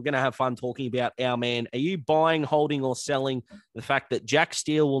answer, but we're going to have fun talking about our man. Are you buying, holding, or selling the fact that Jack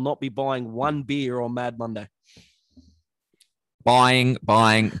Steele will not be buying one beer on Mad Monday? Buying.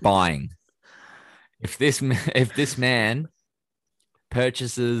 If this man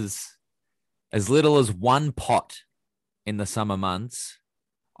purchases as little as one pot in the summer months,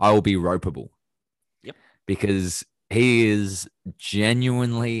 I will be ropeable. Yep. Because he is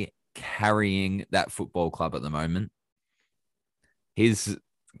genuinely carrying that football club at the moment. His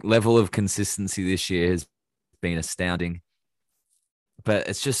level of consistency this year has been astounding. But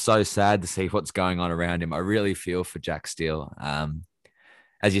it's just so sad to see what's going on around him. I really feel for Jack Steele.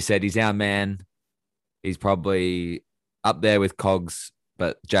 As you said, he's our man. He's probably up there with Cogs,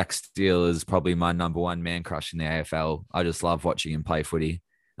 but Jack Steele is probably my number one man crush in the AFL. I just love watching him play footy.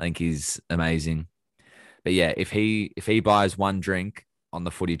 I think he's amazing. But yeah, if he buys one drink on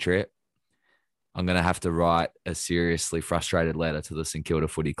the footy trip, I'm going to have to write a seriously frustrated letter to the St Kilda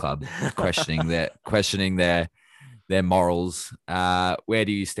Footy Club questioning their morals. Where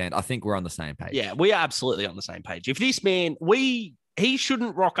do you stand? I think we're on the same page. Yeah, we are absolutely on the same page. If this man, he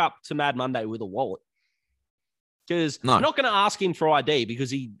shouldn't rock up to Mad Monday with a wallet. Because I'm not going to ask him for ID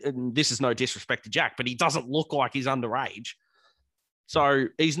because and this is no disrespect to Jack, but he doesn't look like he's underage. So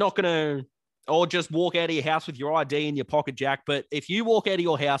he's not going to, or just walk out of your house with your ID in your pocket, Jack. But if you walk out of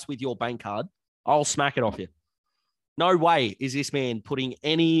your house with your bank card, I'll smack it off you. No way is this man putting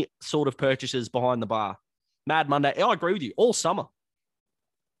any sort of purchases behind the bar. Mad Monday. I agree with you. All summer.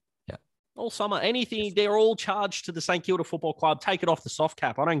 Yeah. All summer. Anything, they're all charged to the St Kilda Football Club. Take it off the soft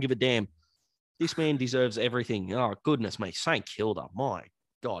cap. I don't give a damn. This man deserves everything. Oh, goodness me. St Kilda. My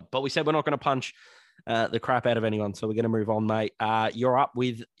God. But we said we're not going to punch the crap out of anyone. So we're going to move on, mate. You're up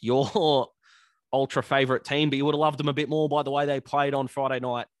with your ultra favorite team, but you would have loved them a bit more by the way they played on Friday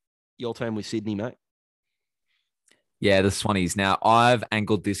night. Your turn with Sydney, mate. Yeah, the Swannies. Now, I've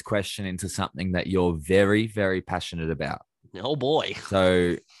angled this question into something that you're very, very passionate about. Oh, boy.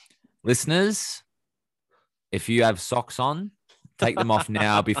 So, listeners, if you have socks on, take them off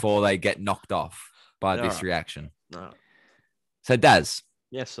now before they get knocked off by this reaction. No. So, Daz.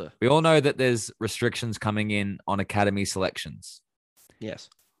 Yes, sir. We all know that there's restrictions coming in on academy selections. Yes.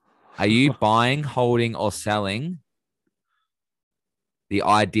 Are you buying, holding, or selling the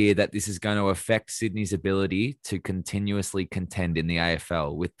idea that this is going to affect Sydney's ability to continuously contend in the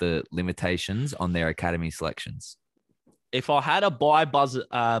AFL with the limitations on their academy selections? If I had a buy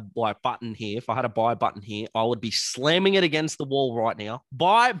button here, I would be slamming it against the wall right now.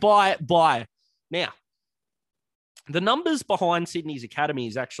 Buy. Now, the numbers behind Sydney's academy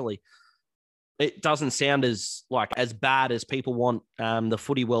is actually, it doesn't sound as bad as people want the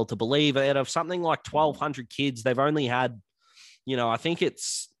footy world to believe. Out of something like 1,200 kids, they've only had, I think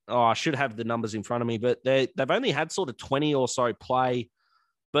it's, I should have the numbers in front of me, but they've only had sort of 20 or so play.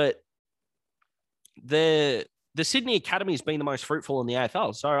 But the Sydney Academy has been the most fruitful in the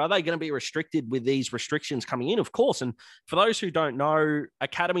AFL. So are they going to be restricted with these restrictions coming in? Of course. And for those who don't know,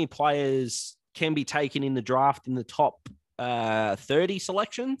 academy players can be taken in the draft in the top 30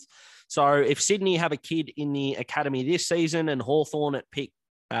 selections. So if Sydney have a kid in the academy this season and Hawthorn at pick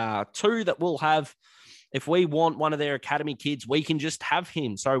 2 that we'll have, if we want one of their academy kids, we can just have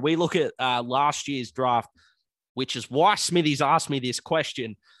him. So we look at last year's draft, which is why Smithy's asked me this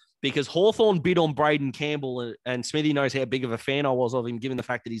question, because Hawthorn bid on Braden Campbell, and Smithy knows how big of a fan I was of him, given the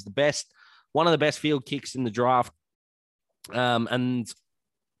fact that he's one of the best field kicks in the draft. And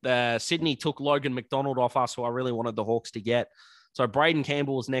Sydney took Logan McDonald off us, who I really wanted the Hawks to get. So Braden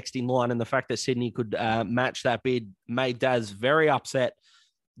Campbell was next in line, and the fact that Sydney could match that bid made Daz very upset,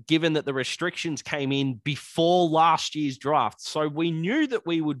 given that the restrictions came in before last year's draft. So we knew that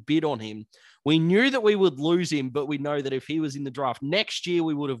we would bid on him. We knew that we would lose him, but we know that if he was in the draft next year,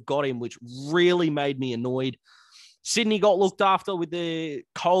 we would have got him, which really made me annoyed. Sydney got looked after with the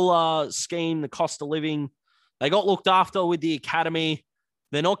COLA scheme, the cost of living. They got looked after with the academy.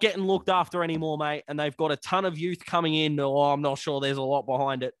 They're not getting looked after anymore, mate. And they've got a ton of youth coming in. Oh, I'm not sure there's a lot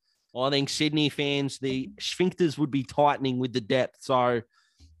behind it. I think Sydney fans, the sphincters would be tightening with the depth. So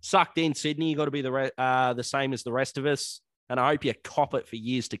sucked in, Sydney. You got to be the same as the rest of us. And I hope you cop it for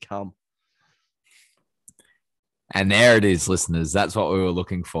years to come. And there it is, listeners. That's what we were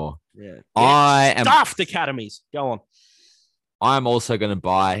looking for. Yeah. I am stuffed academies. Go on. I'm also going to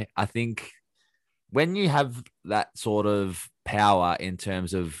buy. I think when you have that sort of power in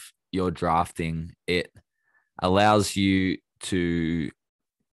terms of your drafting, it allows you to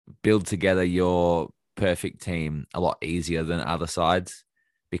build together your perfect team a lot easier than other sides,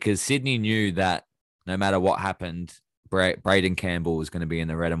 because Sydney knew that no matter what happened, Braden Campbell was going to be in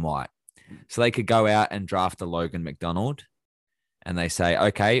the red and white. So they could go out and draft a Logan McDonald, and they say,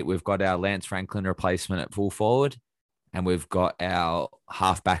 okay, we've got our Lance Franklin replacement at full forward, and we've got our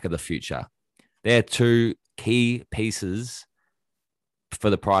halfback of the future. They're two key pieces for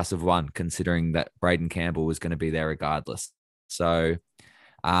the price of one, considering that Braden Campbell was going to be there regardless. So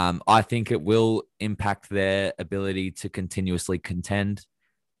I think it will impact their ability to continuously contend.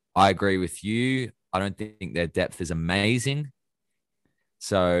 I agree with you. I don't think their depth is amazing.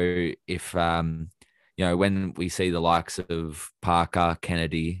 So if, when we see the likes of Parker,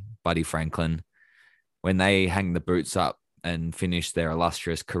 Kennedy, Buddy Franklin, when they hang the boots up and finish their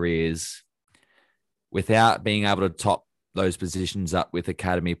illustrious careers, without being able to top those positions up with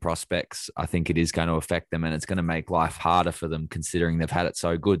academy prospects, I think it is going to affect them, and it's going to make life harder for them considering they've had it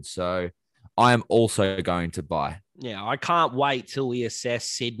so good. So I am also going to buy. Yeah, I can't wait till we assess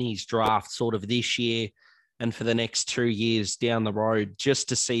Sydney's draft sort of this year and for the next 2 years down the road, just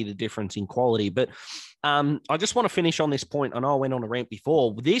to see the difference in quality. But I just want to finish on this point. I know I went on a rant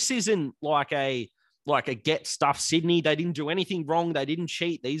before. This isn't like a get stuff Sydney. They didn't do anything wrong. They didn't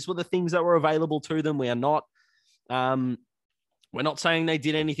cheat. These were the things that were available to them. We're not saying they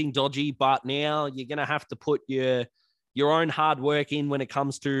did anything dodgy, but now you're going to have to put your own hard work in when it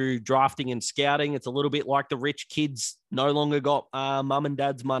comes to drafting and scouting. It's a little bit like the rich kids no longer got mum and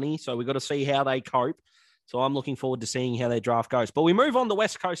dad's money. So we've got to see how they cope. So I'm looking forward to seeing how their draft goes. But we move on to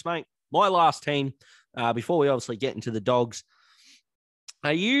West Coast, mate. My last team, before we obviously get into the Dogs.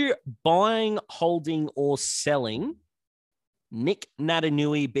 Are you buying, holding, or selling Nick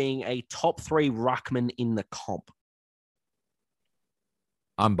Naitanui being a top 3 ruckman in the comp?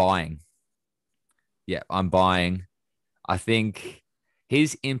 I'm buying. Yeah, I'm buying. I think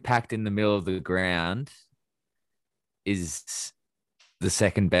his impact in the middle of the ground is the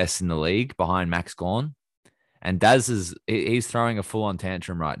second best in the league behind Max Gawn. And Daz he's throwing a full-on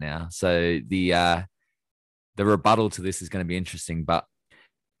tantrum right now. So the rebuttal to this is going to be interesting. But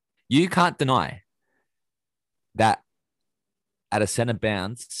you can't deny that at a centre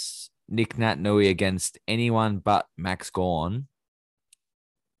bounce, Nick Naitanui against anyone but Max Gawn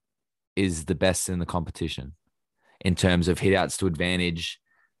is the best in the competition in terms of hitouts to advantage,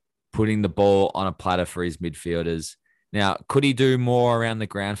 putting the ball on a platter for his midfielders. Now, could he do more around the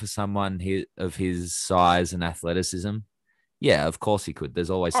ground for someone of his size and athleticism? Yeah, of course he could. There's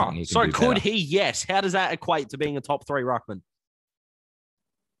always something he can do. So could better. he? Yes. How does that equate to being a top 3 ruckman?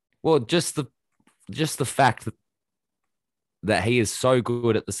 Well, just the fact that he is so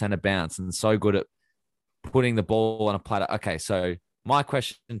good at the centre bounce and so good at putting the ball on a platter. Okay, so my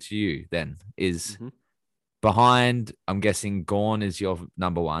question to you then is behind, I'm guessing Gawn is your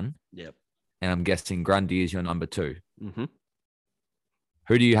number 1. Yep. And I'm guessing Grundy is your number 2. Mm-hmm.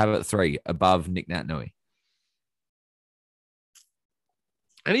 Who do you have at 3 above Nick Naitanui?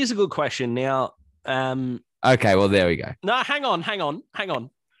 It is a good question. Now, okay, well, there we go. No, hang on.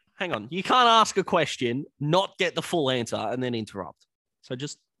 You can't ask a question, not get the full answer, and then interrupt. So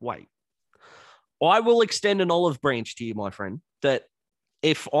just wait. I will extend an olive branch to you, my friend, that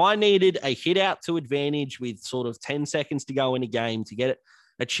if I needed a hit out to advantage with sort of 10 seconds to go in a game to get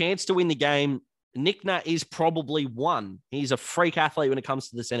a chance to win the game, Nick Nat is probably one. He's a freak athlete when it comes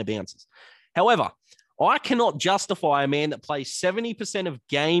to the centre bounces. However, I cannot justify a man that plays 70% of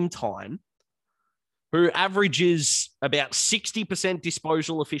game time, who averages about 60%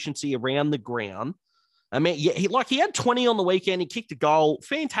 disposal efficiency around the ground. I mean, yeah, he had 20 on the weekend. He kicked a goal.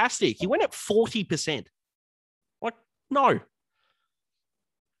 Fantastic. He went at 40%. No.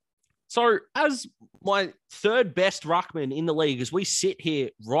 So as my third best ruckman in the league, as we sit here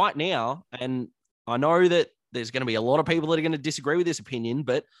right now, and I know that there's going to be a lot of people that are going to disagree with this opinion,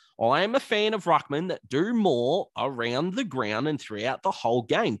 but I am a fan of ruckmen that do more around the ground and throughout the whole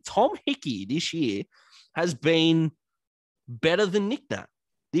game. Tom Hickey this year has been better than Nick Nat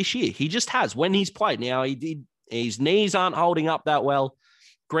this year. He just has when he's played. Now, his knees aren't holding up that well.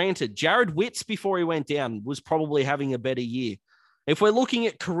 granted, Jared Witts before he went down was probably having a better year. If we're looking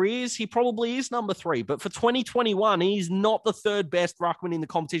at careers, he probably is number 3. But for 2021, he's not the third best ruckman in the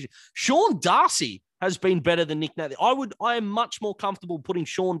competition. Sean Darcy has been better than Nick Nat. I am much more comfortable putting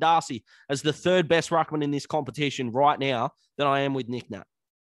Sean Darcy as the third best ruckman in this competition right now than I am with Nick Nat.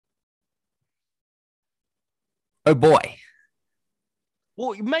 Oh boy.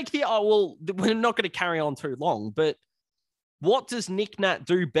 Well, we're not going to carry on too long, but what does Nick Nat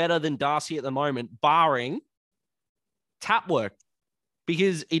do better than Darcy at the moment, barring tap work?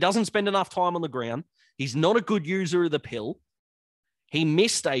 Because he doesn't spend enough time on the ground. He's not a good user of the pill. He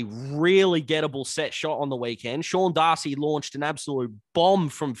missed a really gettable set shot on the weekend. Sean Darcy launched an absolute bomb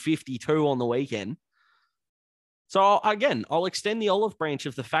from 52 on the weekend. So again, I'll extend the olive branch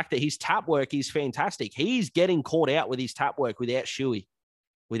of the fact that his tap work is fantastic. He's getting caught out with his tap work without Shuey,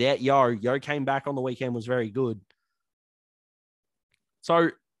 without Yo. Yo came back on the weekend, was very good.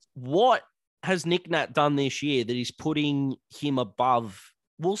 So what has Nick Nat done this year that is putting him above,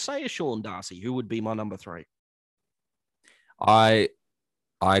 we'll say, a Sean Darcy, who would be my number 3? I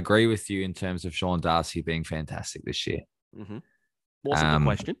agree with you in terms of Sean Darcy being fantastic this year. Mm-hmm. Wasn't the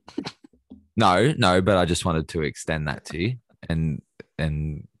question. No, but I just wanted to extend that to you and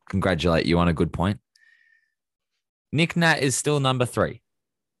congratulate you on a good point. Nick Nat is still number 3.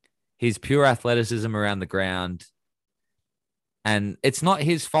 His pure athleticism around the ground. And it's not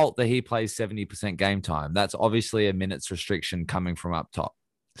his fault that he plays 70% game time. That's obviously a minutes restriction coming from up top.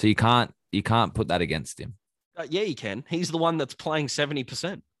 So you can't put that against him. Yeah, you can. He's the one that's playing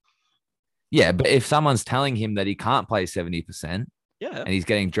 70%. Yeah, but if someone's telling him that he can't play 70%, and he's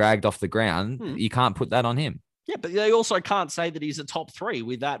getting dragged off the ground, you can't put that on him. Yeah, but they also can't say that he's a top 3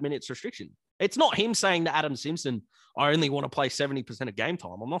 with that minutes restriction. It's not him saying to Adam Simpson, I only want to play 70% of game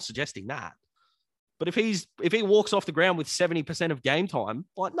time. I'm not suggesting that. But if he walks off the ground with 70% of game time,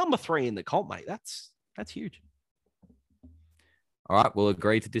 like number 3 in the comp, mate, that's huge. All right, we'll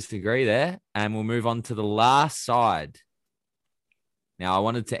agree to disagree there, and we'll move on to the last side. Now, I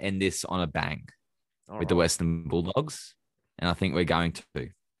wanted to end this on a bang with the Western Bulldogs, and I think we're going to.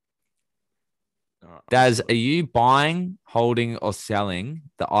 Daz, are you buying, holding, or selling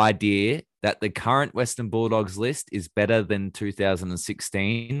the idea that the current Western Bulldogs list is better than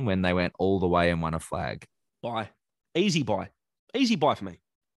 2016 when they went all the way and won a flag? Buy. Easy buy. Easy buy for me.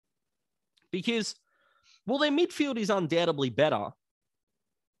 Because, well, their midfield is undoubtedly better.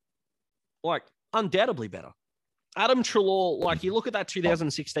 Like, undoubtedly better. Adam Treloar, like, you look at that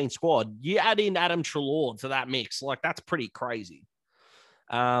 2016 squad, you add in Adam Treloar to that mix, like, that's pretty crazy.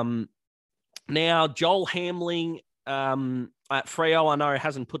 Now, Joel Hamling at Freo, I know,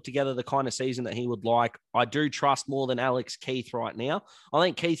 hasn't put together the kind of season that he would like. I do trust more than Alex Keith right now. I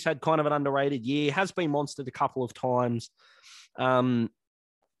think Keith's had kind of an underrated year, has been monstered a couple of times.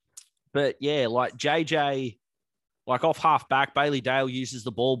 But, yeah, like JJ, like off half back, Bailey Dale uses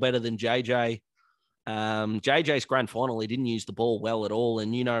the ball better than JJ. JJ's grand final, he didn't use the ball well at all.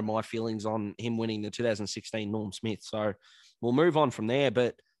 And you know my feelings on him winning the 2016 Norm Smith. So we'll move on from there.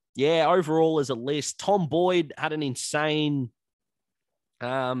 But, yeah, overall as a list, Tom Boyd had an insane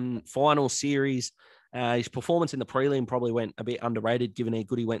final series. His performance in the prelim probably went a bit underrated given how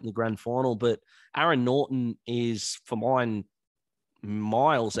good he went in the grand final. But Aaron Norton is, for mine,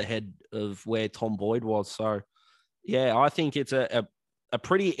 miles ahead of where Tom Boyd was. So, yeah, I think it's a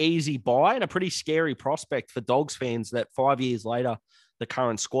pretty easy buy and a pretty scary prospect for Dogs fans that 5 years later, the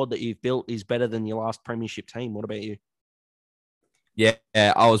current squad that you've built is better than your last premiership team. What about you? Yeah,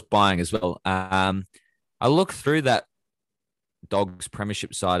 I was buying as well. I looked through that Dogs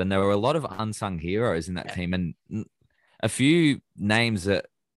premiership side and there were a lot of unsung heroes in that team and a few names that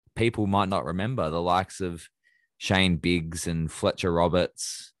people might not remember, the likes of Shane Biggs and Fletcher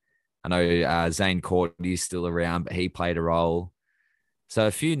Roberts. I know Zane Cordy's still around, but he played a role. So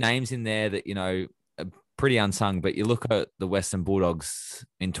a few names in there that, you know, are pretty unsung, but you look at the Western Bulldogs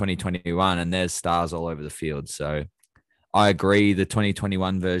in 2021 and there's stars all over the field. So I agree the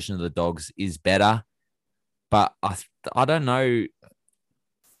 2021 version of the Dogs is better, but I don't know.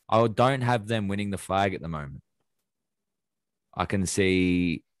 I don't have them winning the flag at the moment. I can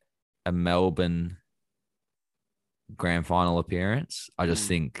see a Melbourne grand final appearance. I just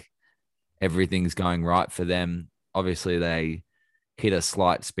think everything's going right for them. Obviously, they hit a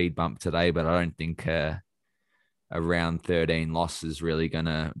slight speed bump today, but I don't think a round 13 loss is really going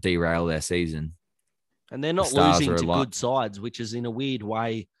to derail their season. And they're not losing to good sides, which is in a weird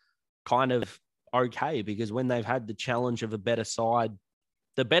way kind of okay, because when they've had the challenge of a better side,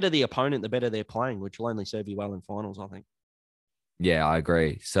 the better the opponent, the better they're playing, which will only serve you well in finals, I think. Yeah, I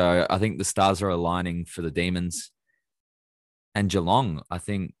agree. So I think the stars are aligning for the Demons. And Geelong, I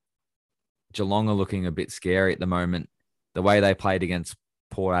think Geelong are looking a bit scary at the moment. The way they played against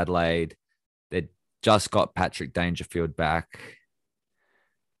Port Adelaide, they just got Patrick Dangerfield back.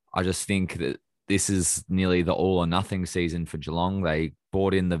 I just think that this is nearly the all or nothing season for Geelong. They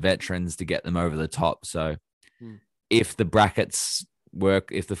brought in the veterans to get them over the top. So if the brackets work,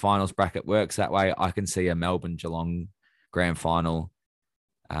 if the finals bracket works that way, I can see a Melbourne Geelong grand final.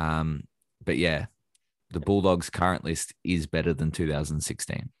 But yeah, the Bulldogs' current list is better than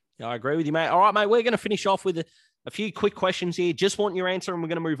 2016. Yeah, I agree with you, mate. All right, mate, we're going to finish off with a few quick questions here. Just want your answer and we're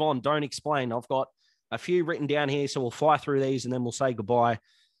going to move on. Don't explain. I've got a few written down here, so we'll fly through these and then we'll say goodbye.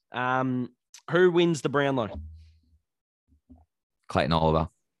 Who wins the Brownlow? Clayton Oliver.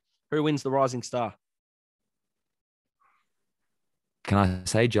 Who wins the Rising Star? Can I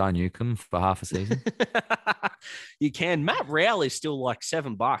say Jai Newcomb for half a season? You can. Matt Rowell is still like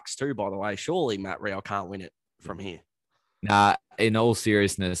 $7 too, by the way. Surely Matt Rowell can't win it from here. Nah, in all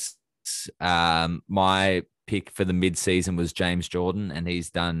seriousness, my pick for the mid-season was James Jordan, and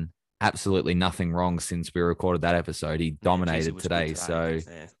he's done absolutely nothing wrong since we recorded that episode. He dominated today. So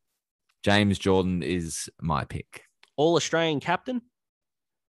James Jordan is my pick. All-Australian captain?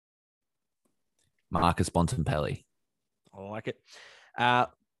 Marcus Bontempelli. I like it.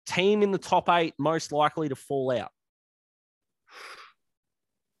 Team in the top 8 most likely to fall out?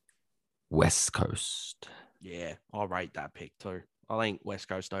 West Coast. Yeah, I'll rate that pick too. I think West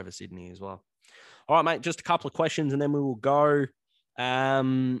Coast over Sydney as well. All right, mate, just a couple of questions and then we will go.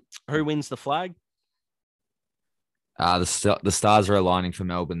 Who wins the flag? The stars are aligning for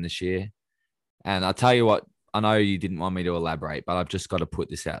Melbourne this year. And I'll tell you what, I know you didn't want me to elaborate, but I've just got to put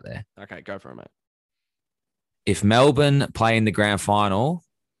this out there. Okay, go for it, mate. If Melbourne play in the grand final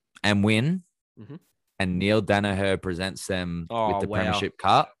and win, and Neil Danaher presents them with the Premiership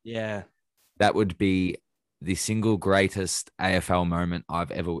Cup, that would be the single greatest AFL moment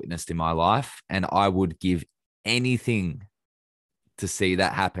I've ever witnessed in my life. And I would give anything to see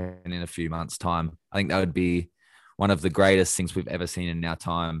that happen in a few months' time. I think that would be one of the greatest things we've ever seen in our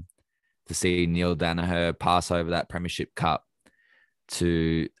time, to see Neil Danaher pass over that Premiership Cup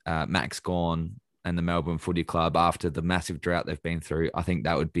to Max Gawn and the Melbourne Footy Club after the massive drought they've been through. I think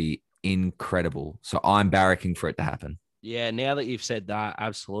that would be incredible. So I'm barracking for it to happen. Yeah, now that you've said that,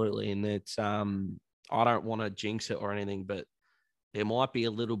 absolutely. And it's I don't want to jinx it or anything, but there might be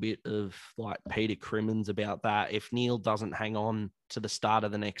a little bit of like Peter Crimmins about that. If Neil doesn't hang on to the start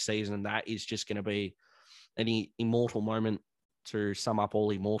of the next season, that is just going to be an immortal moment to sum up all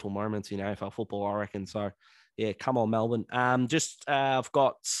immortal moments in AFL football, I reckon. So yeah, come on, Melbourne. I've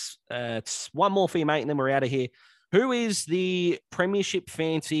got one more for you, mate, and then we're out of here. Who is the Premiership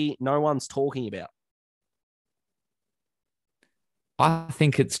fancy no one's talking about? I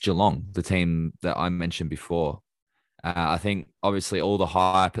think it's Geelong, the team that I mentioned before. I think obviously all the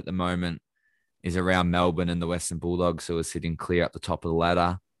hype at the moment is around Melbourne and the Western Bulldogs, who are sitting clear at the top of the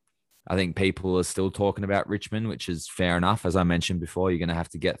ladder. I think people are still talking about Richmond, which is fair enough. As I mentioned before, you're going to have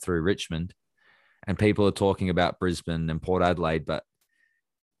to get through Richmond. And people are talking about Brisbane and Port Adelaide, but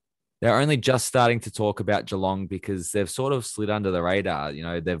they're only just starting to talk about Geelong because they've sort of slid under the radar. You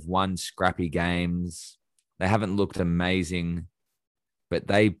know, they've won scrappy games. They haven't looked amazing, but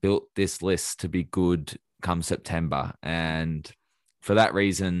they built this list to be good come September. And for that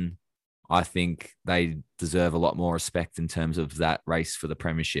reason, I think they deserve a lot more respect in terms of that race for the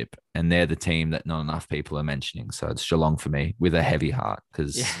Premiership. And they're the team that not enough people are mentioning. So it's Geelong for me with a heavy heart,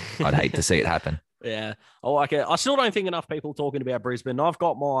 because I'd hate to see it happen. Yeah, I like it. I still don't think enough people talking about Brisbane. I've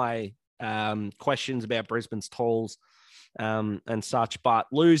got my questions about Brisbane's tolls and such, but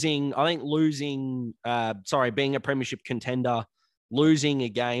being a Premiership contender, losing a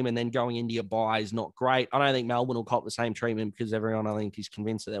game and then going into your bye is not great. I don't think Melbourne will cop the same treatment because everyone, I think, is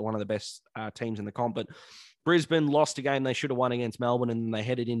convinced that they're one of the best teams in the comp. But Brisbane lost a game they should have won against Melbourne, and then they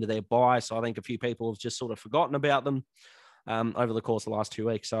headed into their bye. So I think a few people have just sort of forgotten about them over the course of the last 2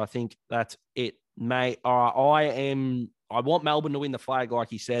 weeks. So I think that's it, mate. I want Melbourne to win the flag,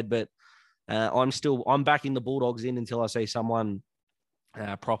 like you said, but I'm backing the Bulldogs in until I see someone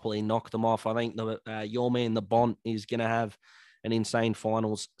properly knock them off. I think your man, the Bont, is going to have an insane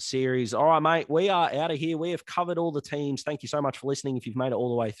finals series. All right, mate, we are out of here. We have covered all the teams. Thank you so much for listening if you've made it all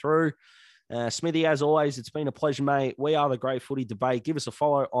the way through. Smithy, as always, it's been a pleasure, mate. We are the Great Footy Debate. Give us a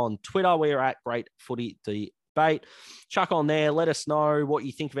follow on Twitter. We are at Great Footy Debate. Chuck on there. Let us know what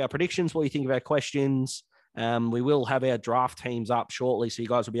you think of our predictions, what you think of our questions. We will have our draft teams up shortly, so you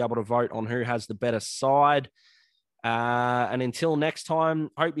guys will be able to vote on who has the better side. And until next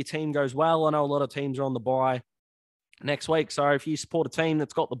time, hope your team goes well. I know a lot of teams are on the bye. next week. So if you support a team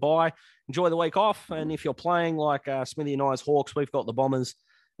that's got the bye, enjoy the week off. And if you're playing like Smithy and I's Hawks, we've got the Bombers.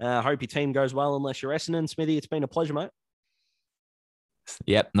 Hope your team goes well unless you're Essendon. Smithy, it's been a pleasure, mate.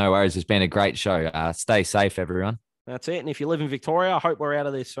 Yep, no worries. It's been a great show. Stay safe, everyone. That's it. And if you live in Victoria, I hope we're out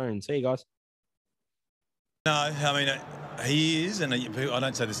of this soon. See you guys. No, I mean, he is, and I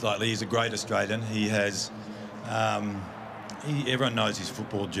don't say this lightly, he's a great Australian. He has, everyone knows his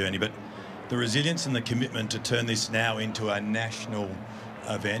football journey, but the resilience and the commitment to turn this now into a national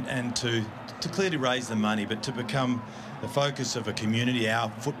event and to clearly raise the money, but to become the focus of a community,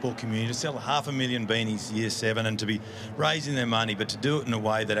 our football community, to sell 500,000 beanies year 7 and to be raising their money, but to do it in a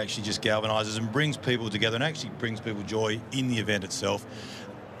way that actually just galvanises and brings people together and actually brings people joy in the event itself.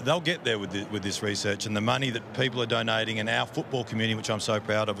 They'll get there with this research, and the money that people are donating and our football community, which I'm so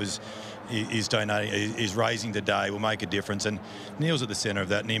proud of, is raising today, will make a difference. And Neil's at the centre of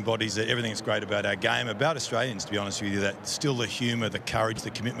that, and he embodies everything that's great about our game, about Australians, to be honest with you, that still the humour, the courage,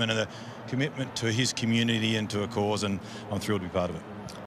 the commitment, and the commitment to his community and to a cause, and I'm thrilled to be part of it.